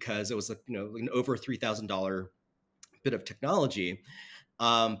frantic because it was an over $3,000 bit of technology.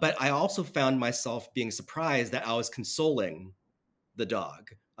 But I also found myself being surprised that I was consoling the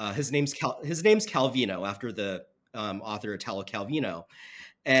dog. His name's Calvino, after the author Italo Calvino,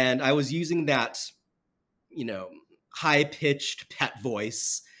 and I was using that high-pitched pet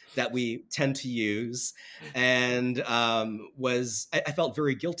voice that we tend to use, and I felt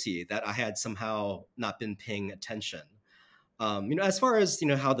very guilty that I had somehow not been paying attention. As far as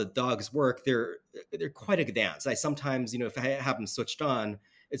how the dogs work, they're quite advanced. I sometimes, if I have them switched on,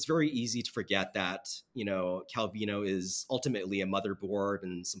 it's very easy to forget that Calvino is ultimately a motherboard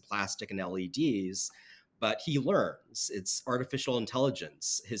and some plastic and LEDs, but he learns. It's artificial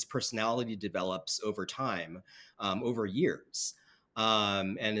intelligence. His personality develops over time, over years,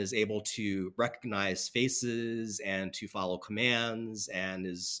 and is able to recognize faces and to follow commands, and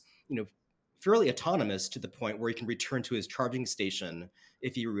is fairly autonomous to the point where he can return to his charging station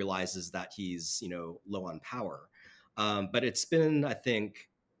if he realizes that he's low on power. But it's been, I think,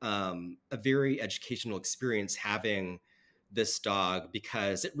 a very educational experience having this dog,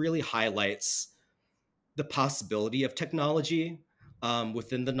 because it really highlights the possibility of technology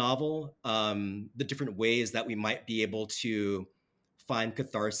within the novel, the different ways that we might be able to find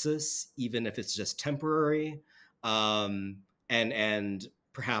catharsis, even if it's just temporary, and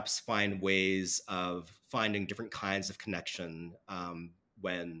perhaps find ways of finding different kinds of connection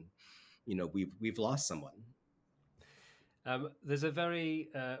when we've lost someone. There's a very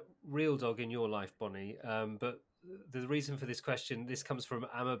real dog in your life, Bonnie, but the reason for this question, this comes from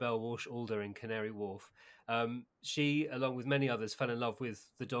Amabel Walsh-Alder in Canary Wharf. She, along with many others, fell in love with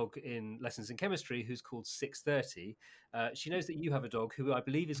the dog in Lessons in Chemistry, who's called 630. She knows that you have a dog who I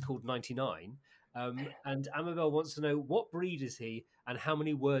believe is called 99. And Amabel wants to know, what breed is he and how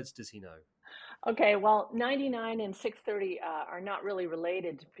many words does he know? Okay, well, 99 and 630 are not really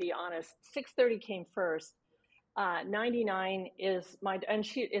related, to be honest. 630 came first. 99 is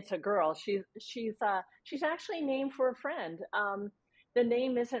it's a girl. She's actually named for a friend. The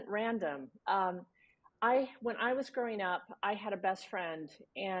name isn't random. When I was growing up, I had a best friend,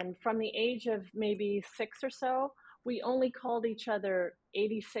 and from the age of maybe 6 or so, we only called each other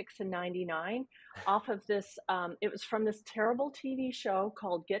 86 and 99 off of this. It was from this terrible TV show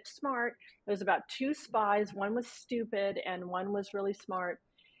called Get Smart. It was about two spies. One was stupid and one was really smart.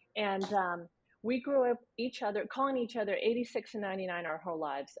 And we grew up calling each other 86 and 99 our whole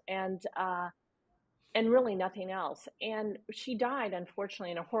lives, and really nothing else. And she died,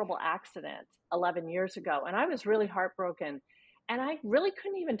 unfortunately, in a horrible accident 11 years ago. And I was really heartbroken. And I really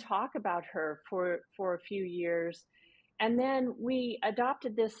couldn't even talk about her for a few years. And then we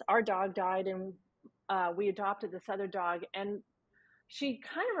adopted our dog died, and we adopted this other dog. And she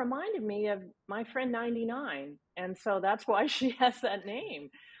kind of reminded me of my friend 99. And so that's why she has that name.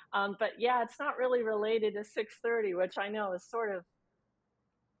 But yeah, it's not really related to 630, which I know is sort of,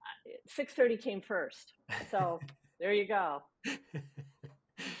 630 came first. So there you go.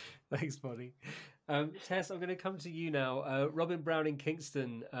 Thanks, Bonnie. Tess, I'm going to come to you now. Robin Brown in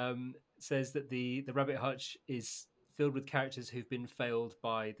Kingston says that the Rabbit Hutch is filled with characters who've been failed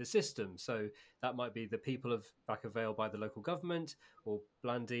by the system. So that might be the people of Vacavale by the local government, or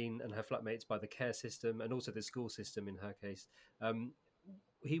Blandine and her flatmates by the care system, and also the school system in her case.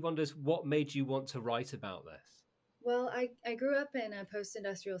 He wonders, what made you want to write about this? Well, I grew up in a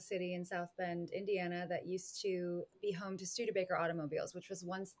post-industrial city in South Bend, Indiana, that used to be home to Studebaker Automobiles, which was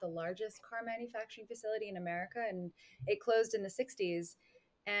once the largest car manufacturing facility in America, and it closed in the 60s.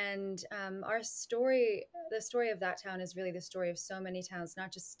 And the story of that town is really the story of so many towns,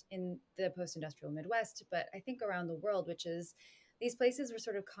 not just in the post-industrial Midwest, but I think around the world, which is these places were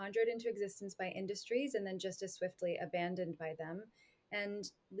sort of conjured into existence by industries and then just as swiftly abandoned by them. And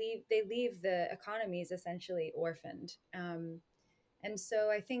they leave the economies essentially orphaned. And so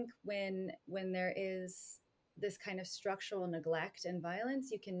I think when there is this kind of structural neglect and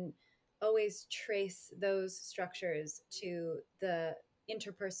violence, you can always trace those structures to the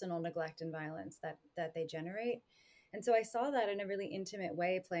interpersonal neglect and violence that they generate. And so I saw that in a really intimate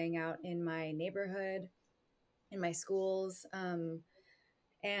way playing out in my neighborhood, in my schools.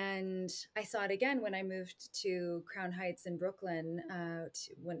 And I saw it again when I moved to Crown Heights in Brooklyn,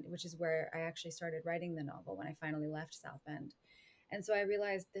 which is where I actually started writing the novel when I finally left South Bend. And so I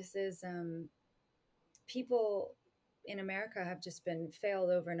realized this is people in America have just been failed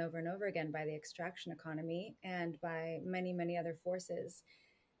over and over and over again by the extraction economy and by many, many other forces.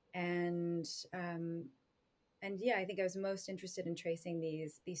 And yeah, I think I was most interested in tracing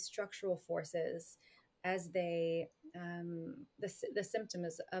these structural forces as they the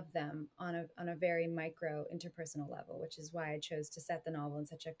symptoms of them on a very micro interpersonal level, which is why I chose to set the novel in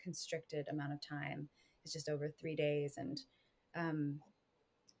such a constricted amount of time. It's just over 3 days, and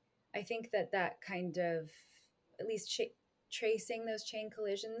I think that kind of, at least tracing those chain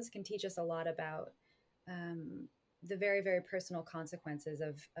collisions can teach us a lot about the very, very personal consequences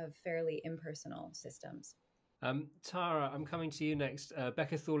of fairly impersonal systems. Tara, I'm coming to you next.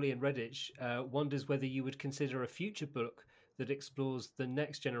 Becca Thorley in Redditch wonders whether you would consider a future book that explores the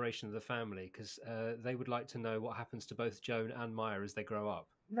next generation of the family, because they would like to know what happens to both Joan and Maya as they grow up.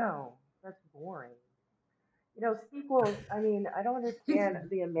 No, that's boring. You know, sequels, I mean, I don't understand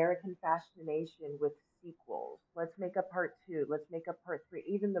the American fascination with sequels. Let's make a part two. Let's make a part three.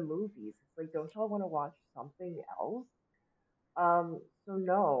 Even the movies. It's like, don't y'all want to watch something else? So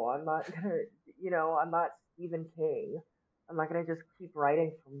no, I'm not gonna, I'm not Stephen King. I'm not gonna just keep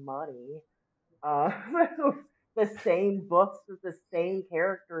writing for money. Uh, the same books with the same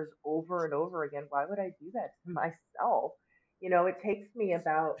characters over and over again. Why would I do that to myself? It takes me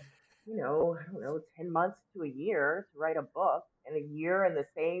about, I don't know, 10 months to a year to write a book, and a year in the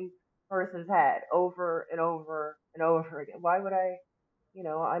same person's head over and over and over again. Why would I,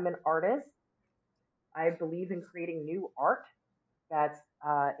 I'm an artist. I believe in creating new art that's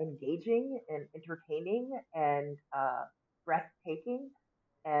engaging and entertaining and breathtaking.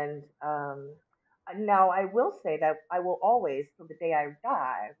 And now I will say that I will always, till the day I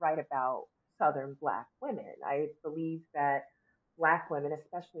die, write about Southern Black women. I believe that Black women,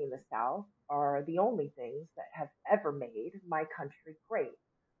 especially in the South, are the only things that have ever made my country great.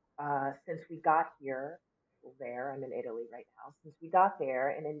 Since we got here, well, there, I'm in Italy right now, since we got there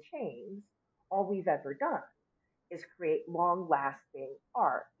and in chains, all we've ever done is create long lasting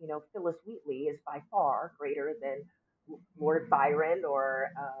art. Phyllis Wheatley is by far greater than Lord Byron or,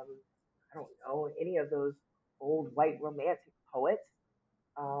 I don't know, any of those old white romantic poets.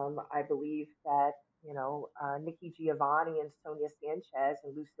 I believe that, Nikki Giovanni and Sonia Sanchez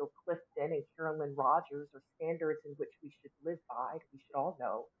and Lucille Clifton and Carolyn Rogers are standards in which we should live by, we should all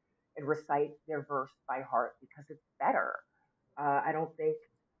know, and recite their verse by heart because it's better. I don't think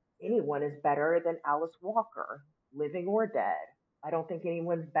anyone is better than Alice Walker, living or dead. I don't think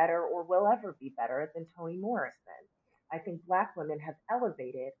anyone's better or will ever be better than Toni Morrison. I think Black women have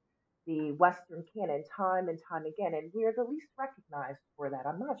elevated the Western canon time and time again, and we're the least recognized for that.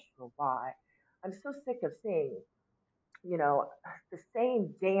 I'm not sure why. I'm so sick of seeing, you know, the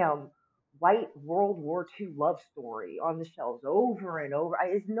same damn white World War II love story on the shelves over and over.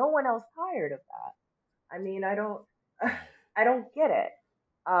 Is no one else tired of that? I mean, I don't, I don't get it.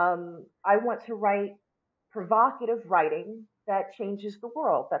 I want to write provocative writing that changes the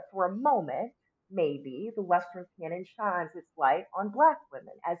world. That for a moment, maybe the Western canon shines its light on Black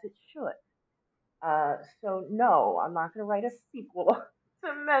women as it should. So no, I'm not going to write a sequel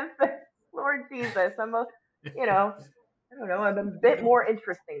to Memphis. Lord Jesus, you know, I don't know, I'm a bit more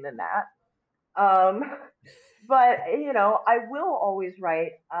interesting than that. Um, but I will always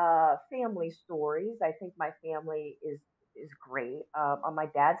write family stories. I think my family is great. On my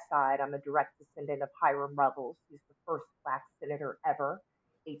dad's side, I'm a direct descendant of Hiram Revels. He's the first Black senator ever,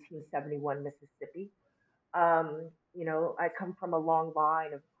 1871 Mississippi. I come from a long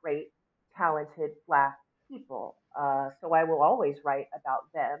line of great, talented Black people. So I will always write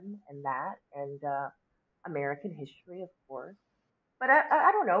about them and that, and American history, of course. But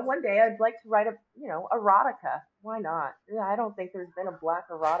I don't know. One day I'd like to write erotica. Why not? Yeah, I don't think there's been a Black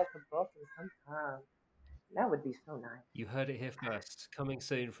erotica book in some time. That would be so nice. You heard it here first. Coming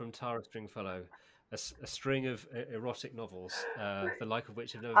soon from Tara Stringfellow, a string of erotic novels, the like of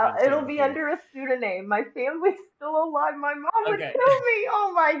which have never been seen It'll be before. under a pseudonym. My family's still alive. My mom would Okay. kill me.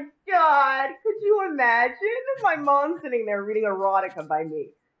 Oh my God. Could you imagine? My mom sitting there reading erotica by me.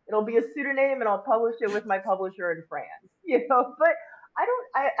 It'll be a pseudonym and I'll publish it with my publisher in France, but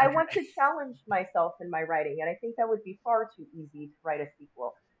I Okay. want to challenge myself in my writing, and I think that would be far too easy to write a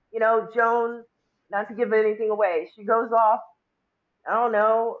sequel. Joan, not to give anything away, she goes off, I don't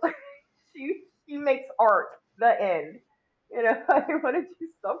know, she makes art, the end. I want to do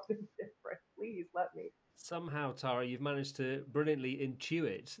something different. Please let me. Somehow, Tara, you've managed to brilliantly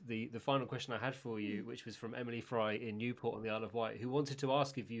intuit the final question I had for you, which was from Emily Fry in Newport on the Isle of Wight, who wanted to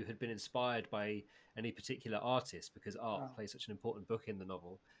ask if you had been inspired by any particular artist, because art plays such an important part in the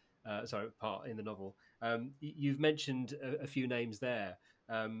novel. You've mentioned a few names there.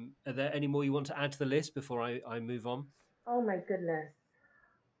 Are there any more you want to add to the list before I move on? Oh my goodness.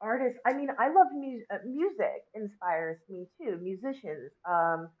 Artists. I mean, I love music inspires me too. Musicians.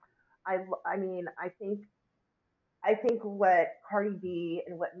 I mean, I think what Cardi B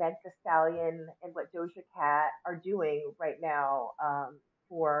and what Meg Thee Stallion and what Doja Cat are doing right now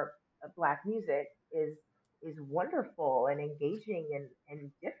for Black music is wonderful and engaging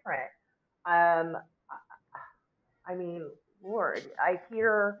and different. Um, I mean, Lord, I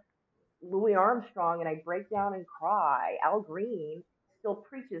hear Louis Armstrong and I break down and cry. Al Green still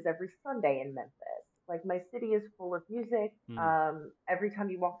preaches every Sunday in Memphis. Like my city is full of music. Mm. Every time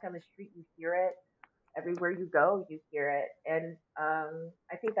you walk down the street, you hear it. Everywhere you go, you hear it, and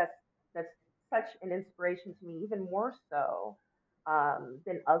I think that's such an inspiration to me, even more so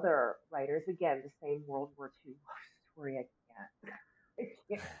than other writers. Again, the same World War II love story. I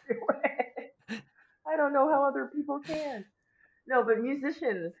can't do it. I don't know how other people can. No, but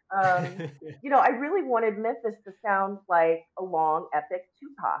musicians, I really wanted Memphis to sound like a long, epic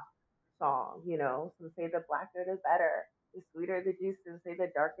Tupac song. Some say the blacker the better, the sweeter the juice, and say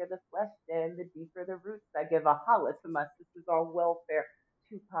the darker the flesh, and the deeper the roots. I give a holla to my sisters on welfare.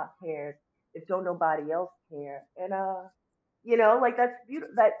 Tupac cares if don't nobody else care, and like that's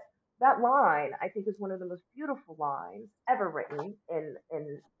beautiful. That line I think is one of the most beautiful lines ever written in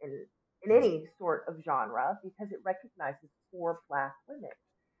any sort of genre because it recognizes poor Black women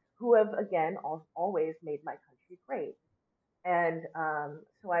who have again always made my country great. And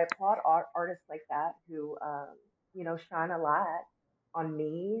so I applaud artists like that who shine a light on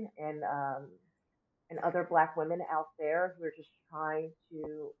me and other Black women out there who are just trying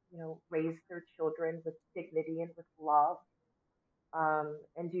to raise their children with dignity and with love,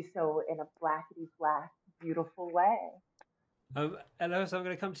 and do so in a blackety black, beautiful way. Eloghosa, I'm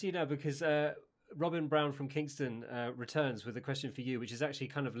going to come to you now because Robin Brown from Kingston returns with a question for you, which is actually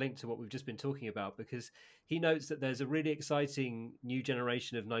kind of linked to what we've just been talking about, because he notes that there's a really exciting new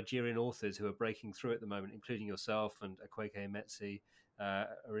generation of Nigerian authors who are breaking through at the moment, including yourself and Akweke Emetsi,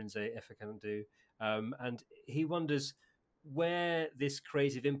 Arinze Efekandu. And he wonders where this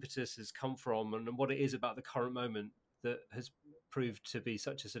creative impetus has come from and what it is about the current moment that has proved to be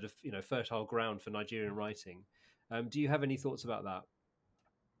such a sort of fertile ground for Nigerian writing. Do you have any thoughts about that?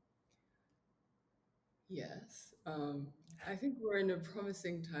 Yes. I think we're in a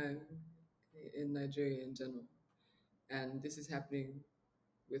promising time in Nigeria in general. And this is happening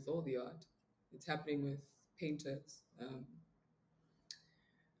with all the art. It's happening with painters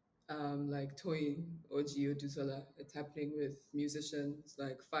like Toyin Oji Odusola. It's happening with musicians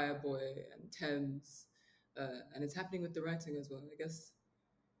like Fireboy and Thames. And it's happening with the writing as well. I guess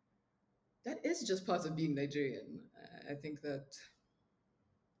that is just part of being Nigerian. I think that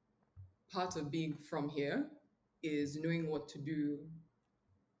part of being from here is knowing what to do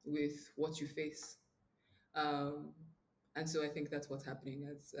with what you face. Um, and so I think that's what's happening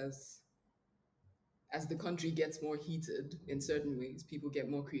as the country gets more heated in certain ways, people get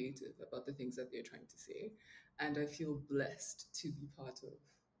more creative about the things that they're trying to say. And I feel blessed to be part of,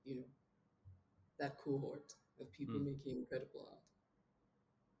 that cohort of people making incredible art.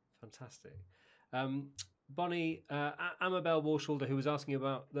 Fantastic. Bonnie, Amabel Warshoulder, who was asking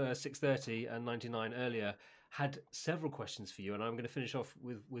about the 630 and 99 earlier, had several questions for you, and I'm going to finish off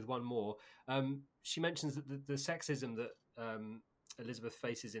with one more. She mentions that the sexism that Elizabeth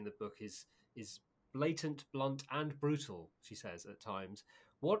faces in the book is blatant, blunt, and brutal, she says, at times.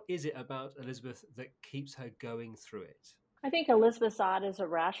 What is it about Elizabeth that keeps her going through it? I think Elizabeth Zott is a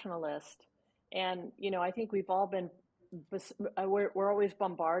rationalist. And, I think we've all been, we're always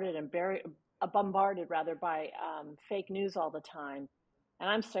bombarded and bombarded rather by fake news all the time. And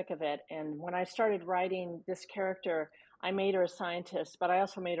I'm sick of it. And when I started writing this character, I made her a scientist, but I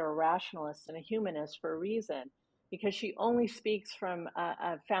also made her a rationalist and a humanist for a reason, because she only speaks from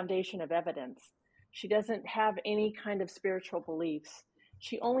a foundation of evidence. She doesn't have any kind of spiritual beliefs.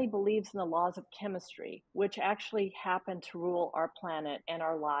 She only believes in the laws of chemistry, which actually happen to rule our planet and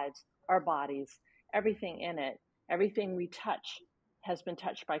our lives, our bodies, everything in it. Everything we touch has been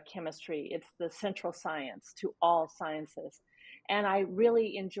touched by chemistry. It's the central science to all sciences. And I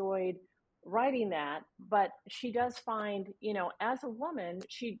really enjoyed writing that, but she does find, as a woman,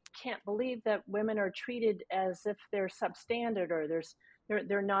 she can't believe that women are treated as if they're substandard or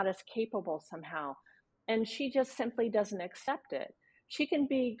they're not as capable somehow. And she just simply doesn't accept it. She can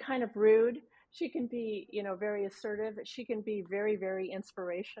be kind of rude. She can be, very assertive. She can be very, very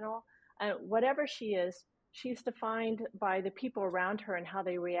inspirational. Whatever she is, she's defined by the people around her and how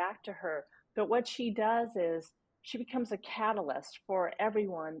they react to her. But what she does is she becomes a catalyst for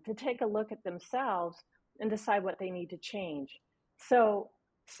everyone to take a look at themselves and decide what they need to change. So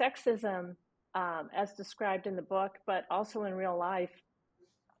sexism, as described in the book, but also in real life,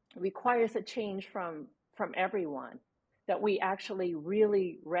 requires a change from everyone, that we actually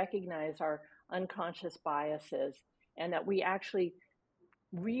really recognize our unconscious biases, and that we actually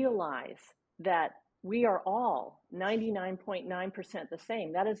realize that we are all 99.9% the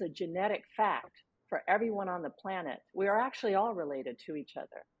same. That is a genetic fact for everyone on the planet. We are actually all related to each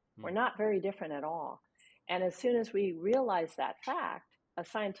other. We're not very different at all. And as soon as we realize that fact, a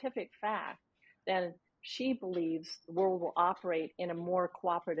scientific fact, then she believes the world will operate in a more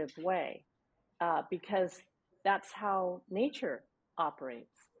cooperative way, because that's how nature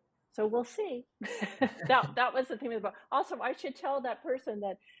operates. So we'll see. that was the theme of the book. Also, I should tell that person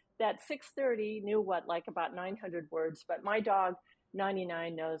that 630 knew like about 900 words, but my dog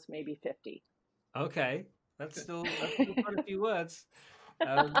 99 knows maybe 50. Okay, that's still quite a few words.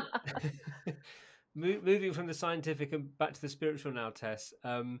 Moving from the scientific and back to the spiritual now, Tess.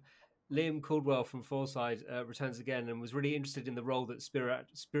 Liam Caldwell from Fourside returns again and was really interested in the role that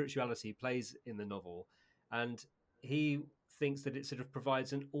spirituality plays in the novel. And he thinks that it sort of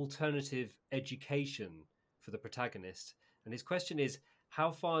provides an alternative education for the protagonist. And his question is,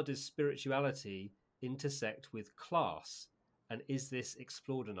 how far does spirituality intersect with class? And is this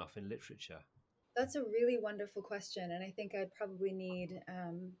explored enough in literature? That's a really wonderful question. And I think I'd probably need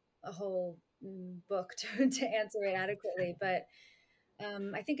a whole book to answer it adequately. But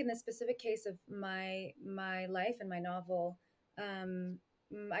I think in the specific case of my life and my novel,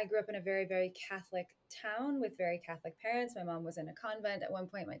 I grew up in a very, very Catholic town with very Catholic parents. My mom was in a convent at one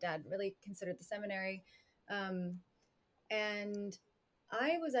point. My dad really considered the seminary. And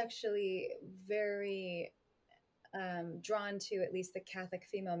I was actually very drawn to at least the Catholic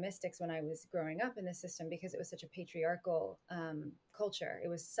female mystics when I was growing up in the system, because it was such a patriarchal culture. It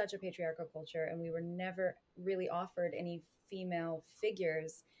was such a patriarchal culture, and we were never really offered any female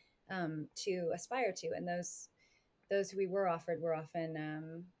figures to aspire to. And those who we were offered were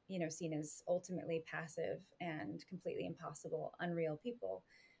often, seen as ultimately passive and completely impossible, unreal people.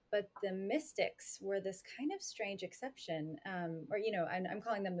 But the mystics were this kind of strange exception, and I'm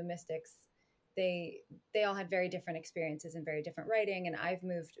calling them the mystics. They all had very different experiences and very different writing, and I've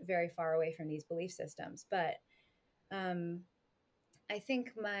moved very far away from these belief systems. But I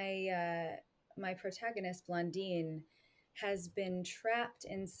think my protagonist, Blondine, has been trapped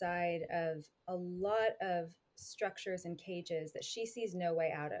inside of a lot of structures and cages that she sees no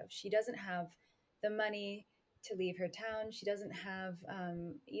way out of. She doesn't have the money to leave her town. She doesn't have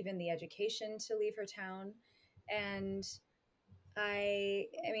even the education to leave her town. And I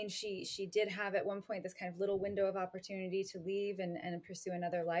mean, she did have at one point this kind of little window of opportunity to leave and pursue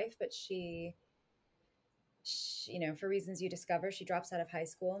another life, but she, for reasons you discover, she drops out of high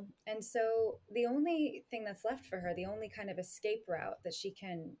school. And so the only thing that's left for her, the only kind of escape route that she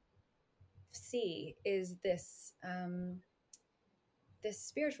can see, is this this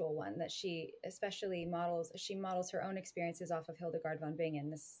spiritual one that she especially models. She models her own experiences off of Hildegard von Bingen,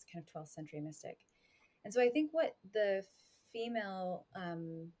 this kind of 12th century mystic. And so I think what the female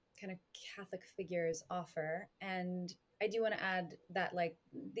kind of Catholic figures offer, and I do want to add that, like,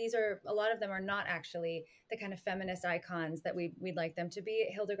 a lot of them are not actually the kind of feminist icons that we'd like them to be.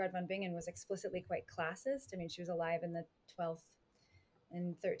 Hildegard von Bingen was explicitly quite classist. I mean, she was alive in the 12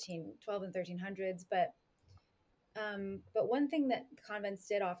 and 1300s, but one thing that convents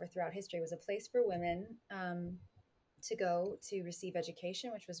did offer throughout history was a place for women to go to receive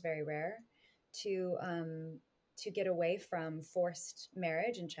education, which was very rare, to get away from forced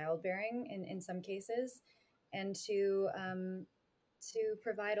marriage and childbearing in some cases, and to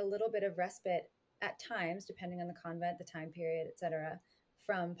provide a little bit of respite at times, depending on the convent, the time period, etc.,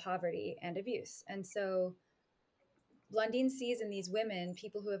 from poverty and abuse. And so Blondine sees in these women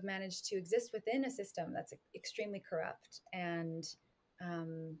people who have managed to exist within a system that's extremely corrupt and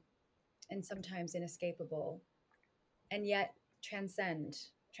sometimes inescapable, and yet transcend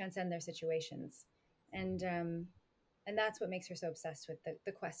their situations. And that's what makes her so obsessed with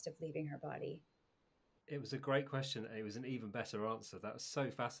the quest of leaving her body. It was a great question. It was an even better answer. That was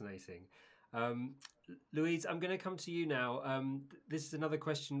so fascinating. Louise, I'm going to come to you now. This is another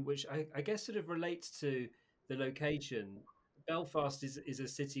question which I guess sort of relates to the location. Belfast is a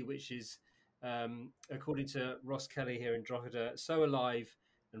city which is, according to Ross Kelly here in Drogheda, so alive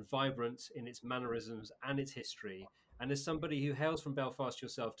and vibrant in its mannerisms and its history. And as somebody who hails from Belfast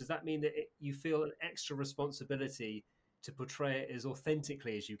yourself, does that mean that you feel an extra responsibility to portray it as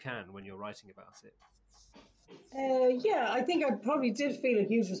authentically as you can when you're writing about it? Yeah, I think I probably did feel a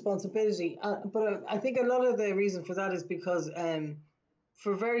huge responsibility, but I think a lot of the reason for that is because,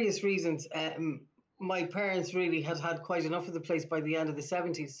 for various reasons, my parents really had quite enough of the place by the end of the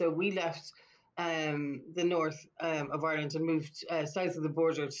 70s. So we left the north of Ireland and moved south of the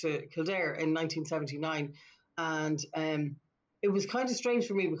border to Kildare in 1979. And it was kind of strange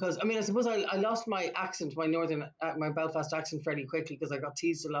for me because, I mean, I suppose I lost my accent, my Belfast accent fairly quickly because I got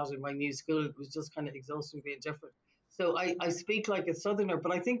teased a lot in my new school. It was just kind of exhausting being different. So I speak like a southerner,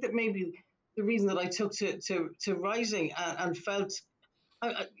 but I think that maybe the reason that I took to writing and felt,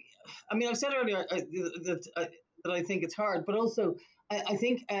 I, I mean, I've said earlier that I think it's hard, but also I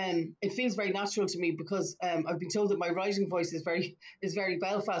think it feels very natural to me because I've been told that my writing voice is very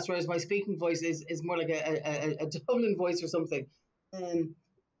Belfast, whereas my speaking voice is more like a Dublin voice or something. Um,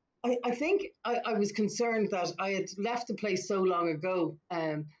 I think I was concerned that I had left the place so long ago,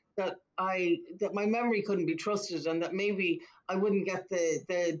 that my memory couldn't be trusted, and that maybe I wouldn't get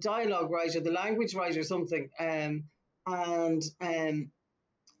the dialogue right or the language right or something. And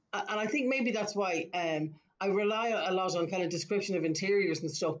I think maybe that's why I rely a lot on kind of description of interiors and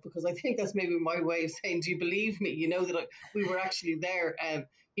stuff, because I think that's maybe my way of saying, do you believe me? You know that we were actually there.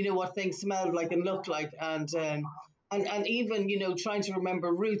 You know what things smelled like and looked like, and even trying to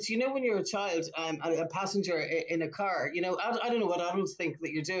remember routes. You know when you're a child, a passenger in a car. I don't know what adults think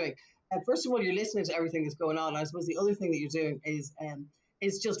that you're doing. First of all, you're listening to everything that's going on. I suppose the other thing that you're doing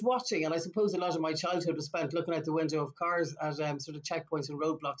is just watching. And I suppose a lot of my childhood was spent looking out the window of cars at sort of checkpoints and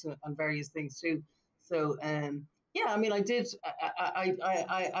roadblocks and various things too. So yeah, I mean, I did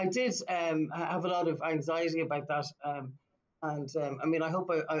have a lot of anxiety about that. And I mean, I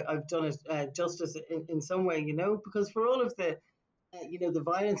hope I've done it justice in some way, because for all of the the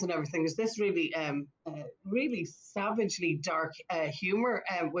violence and everything, is this really savagely dark humor,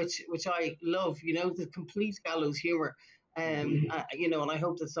 which I love, the complete gallows humor. And I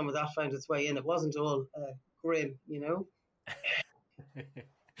hope that some of that found its way in. It wasn't all grim.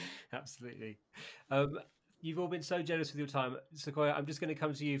 Absolutely. You've all been so generous with your time. Sequoia, I'm just going to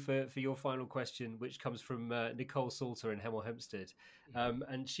come to you for your final question, which comes from Nicole Salter in Hemel Hempstead.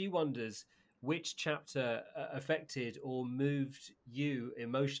 And she wonders which chapter affected or moved you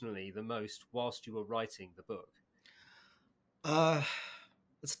emotionally the most whilst you were writing the book.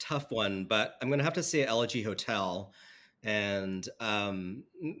 It's a tough one, but I'm going to have to say Elegy Hotel. And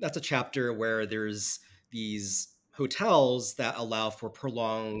that's a chapter where there's these hotels that allow for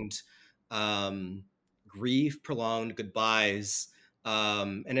prolonged grief, prolonged goodbyes.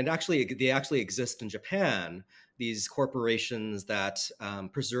 And they actually exist in Japan, these corporations that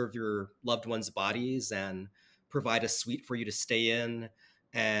preserve your loved ones' bodies and provide a suite for you to stay in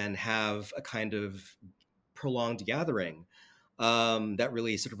and have a kind of prolonged gathering that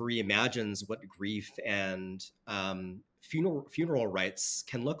really sort of reimagines what grief and funeral rites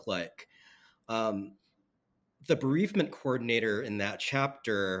can look like. The bereavement coordinator in that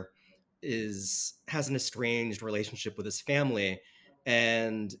chapter has an estranged relationship with his family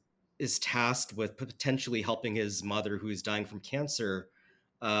and is tasked with potentially helping his mother, who is dying from cancer,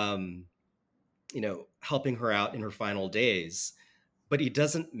 helping her out in her final days. But he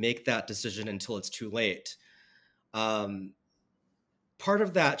doesn't make that decision until it's too late. Part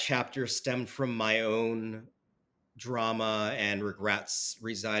of that chapter stemmed from my own drama and regrets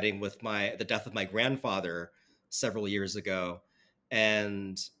residing with the death of my grandfather several years ago.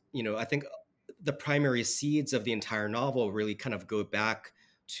 And, I think the primary seeds of the entire novel really kind of go back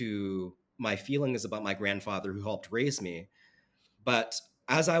to my feelings about my grandfather who helped raise me. But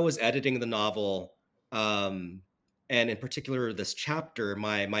as I was editing the novel, and in particular this chapter,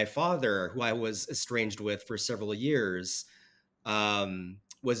 my father, who I was estranged with for several years,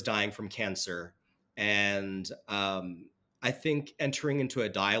 was dying from cancer. And I think entering into a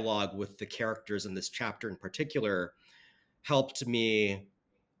dialogue with the characters in this chapter in particular helped me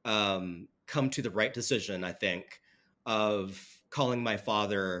come to the right decision, I think, of calling my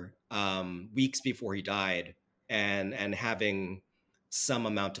father weeks before he died and having some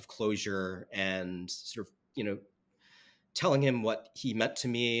amount of closure and sort of, telling him what he meant to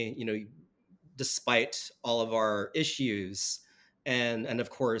me, despite all of our issues. And of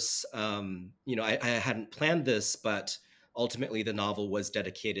course, I hadn't planned this, but ultimately the novel was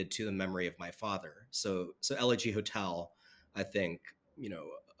dedicated to the memory of my father. So Elegy Hotel, I think,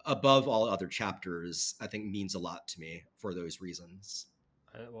 above all other chapters, I think means a lot to me for those reasons.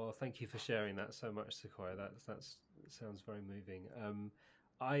 Well, thank you for sharing that so much, Sequoia. That sounds very moving.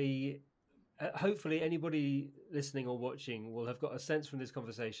 I hopefully anybody listening or watching will have got a sense from this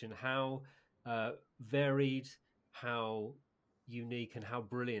conversation how varied, how unique, and how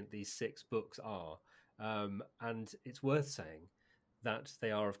brilliant these 6 books are. And it's worth saying that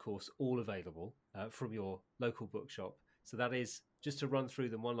they are, of course, all available from your local bookshop. So that is, just to run through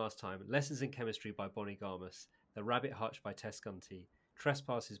them one last time: Lessons in Chemistry by Bonnie Garmus, The Rabbit Hutch by Tess Gunty,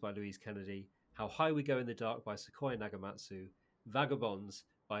 Trespasses by Louise Kennedy, How High We Go in the Dark by Sequoia Nagamatsu, Vagabonds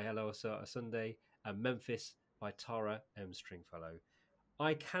by Eloghosa Osunde, and Memphis by Tara M. Stringfellow.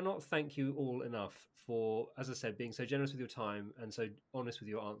 I cannot thank you all enough for, as I said, being so generous with your time and so honest with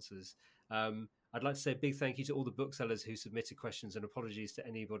your answers. I'd like to say a big thank you to all the booksellers who submitted questions, and apologies to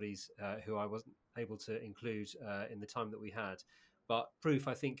anybody's who I wasn't able to include in the time that we had. But Proof,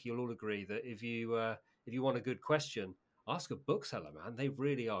 I think you'll all agree that if you want a good question, ask a bookseller, man. They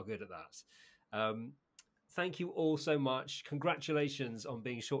really are good at that. Thank you all so much. Congratulations on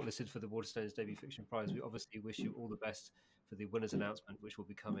being shortlisted for the Waterstones Debut Fiction Prize. We obviously wish you all the best for the winners announcement, which will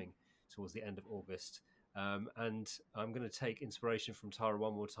be coming towards the end of August. And I'm going to take inspiration from Tara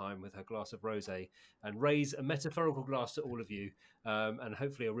one more time with her glass of rosé and raise a metaphorical glass to all of you, and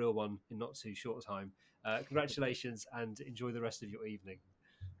hopefully a real one in not too short time. Congratulations and enjoy the rest of your evening.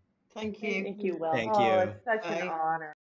 Thank you. Thank you, Will. Thank Oh, you. it's such an Bye. honor.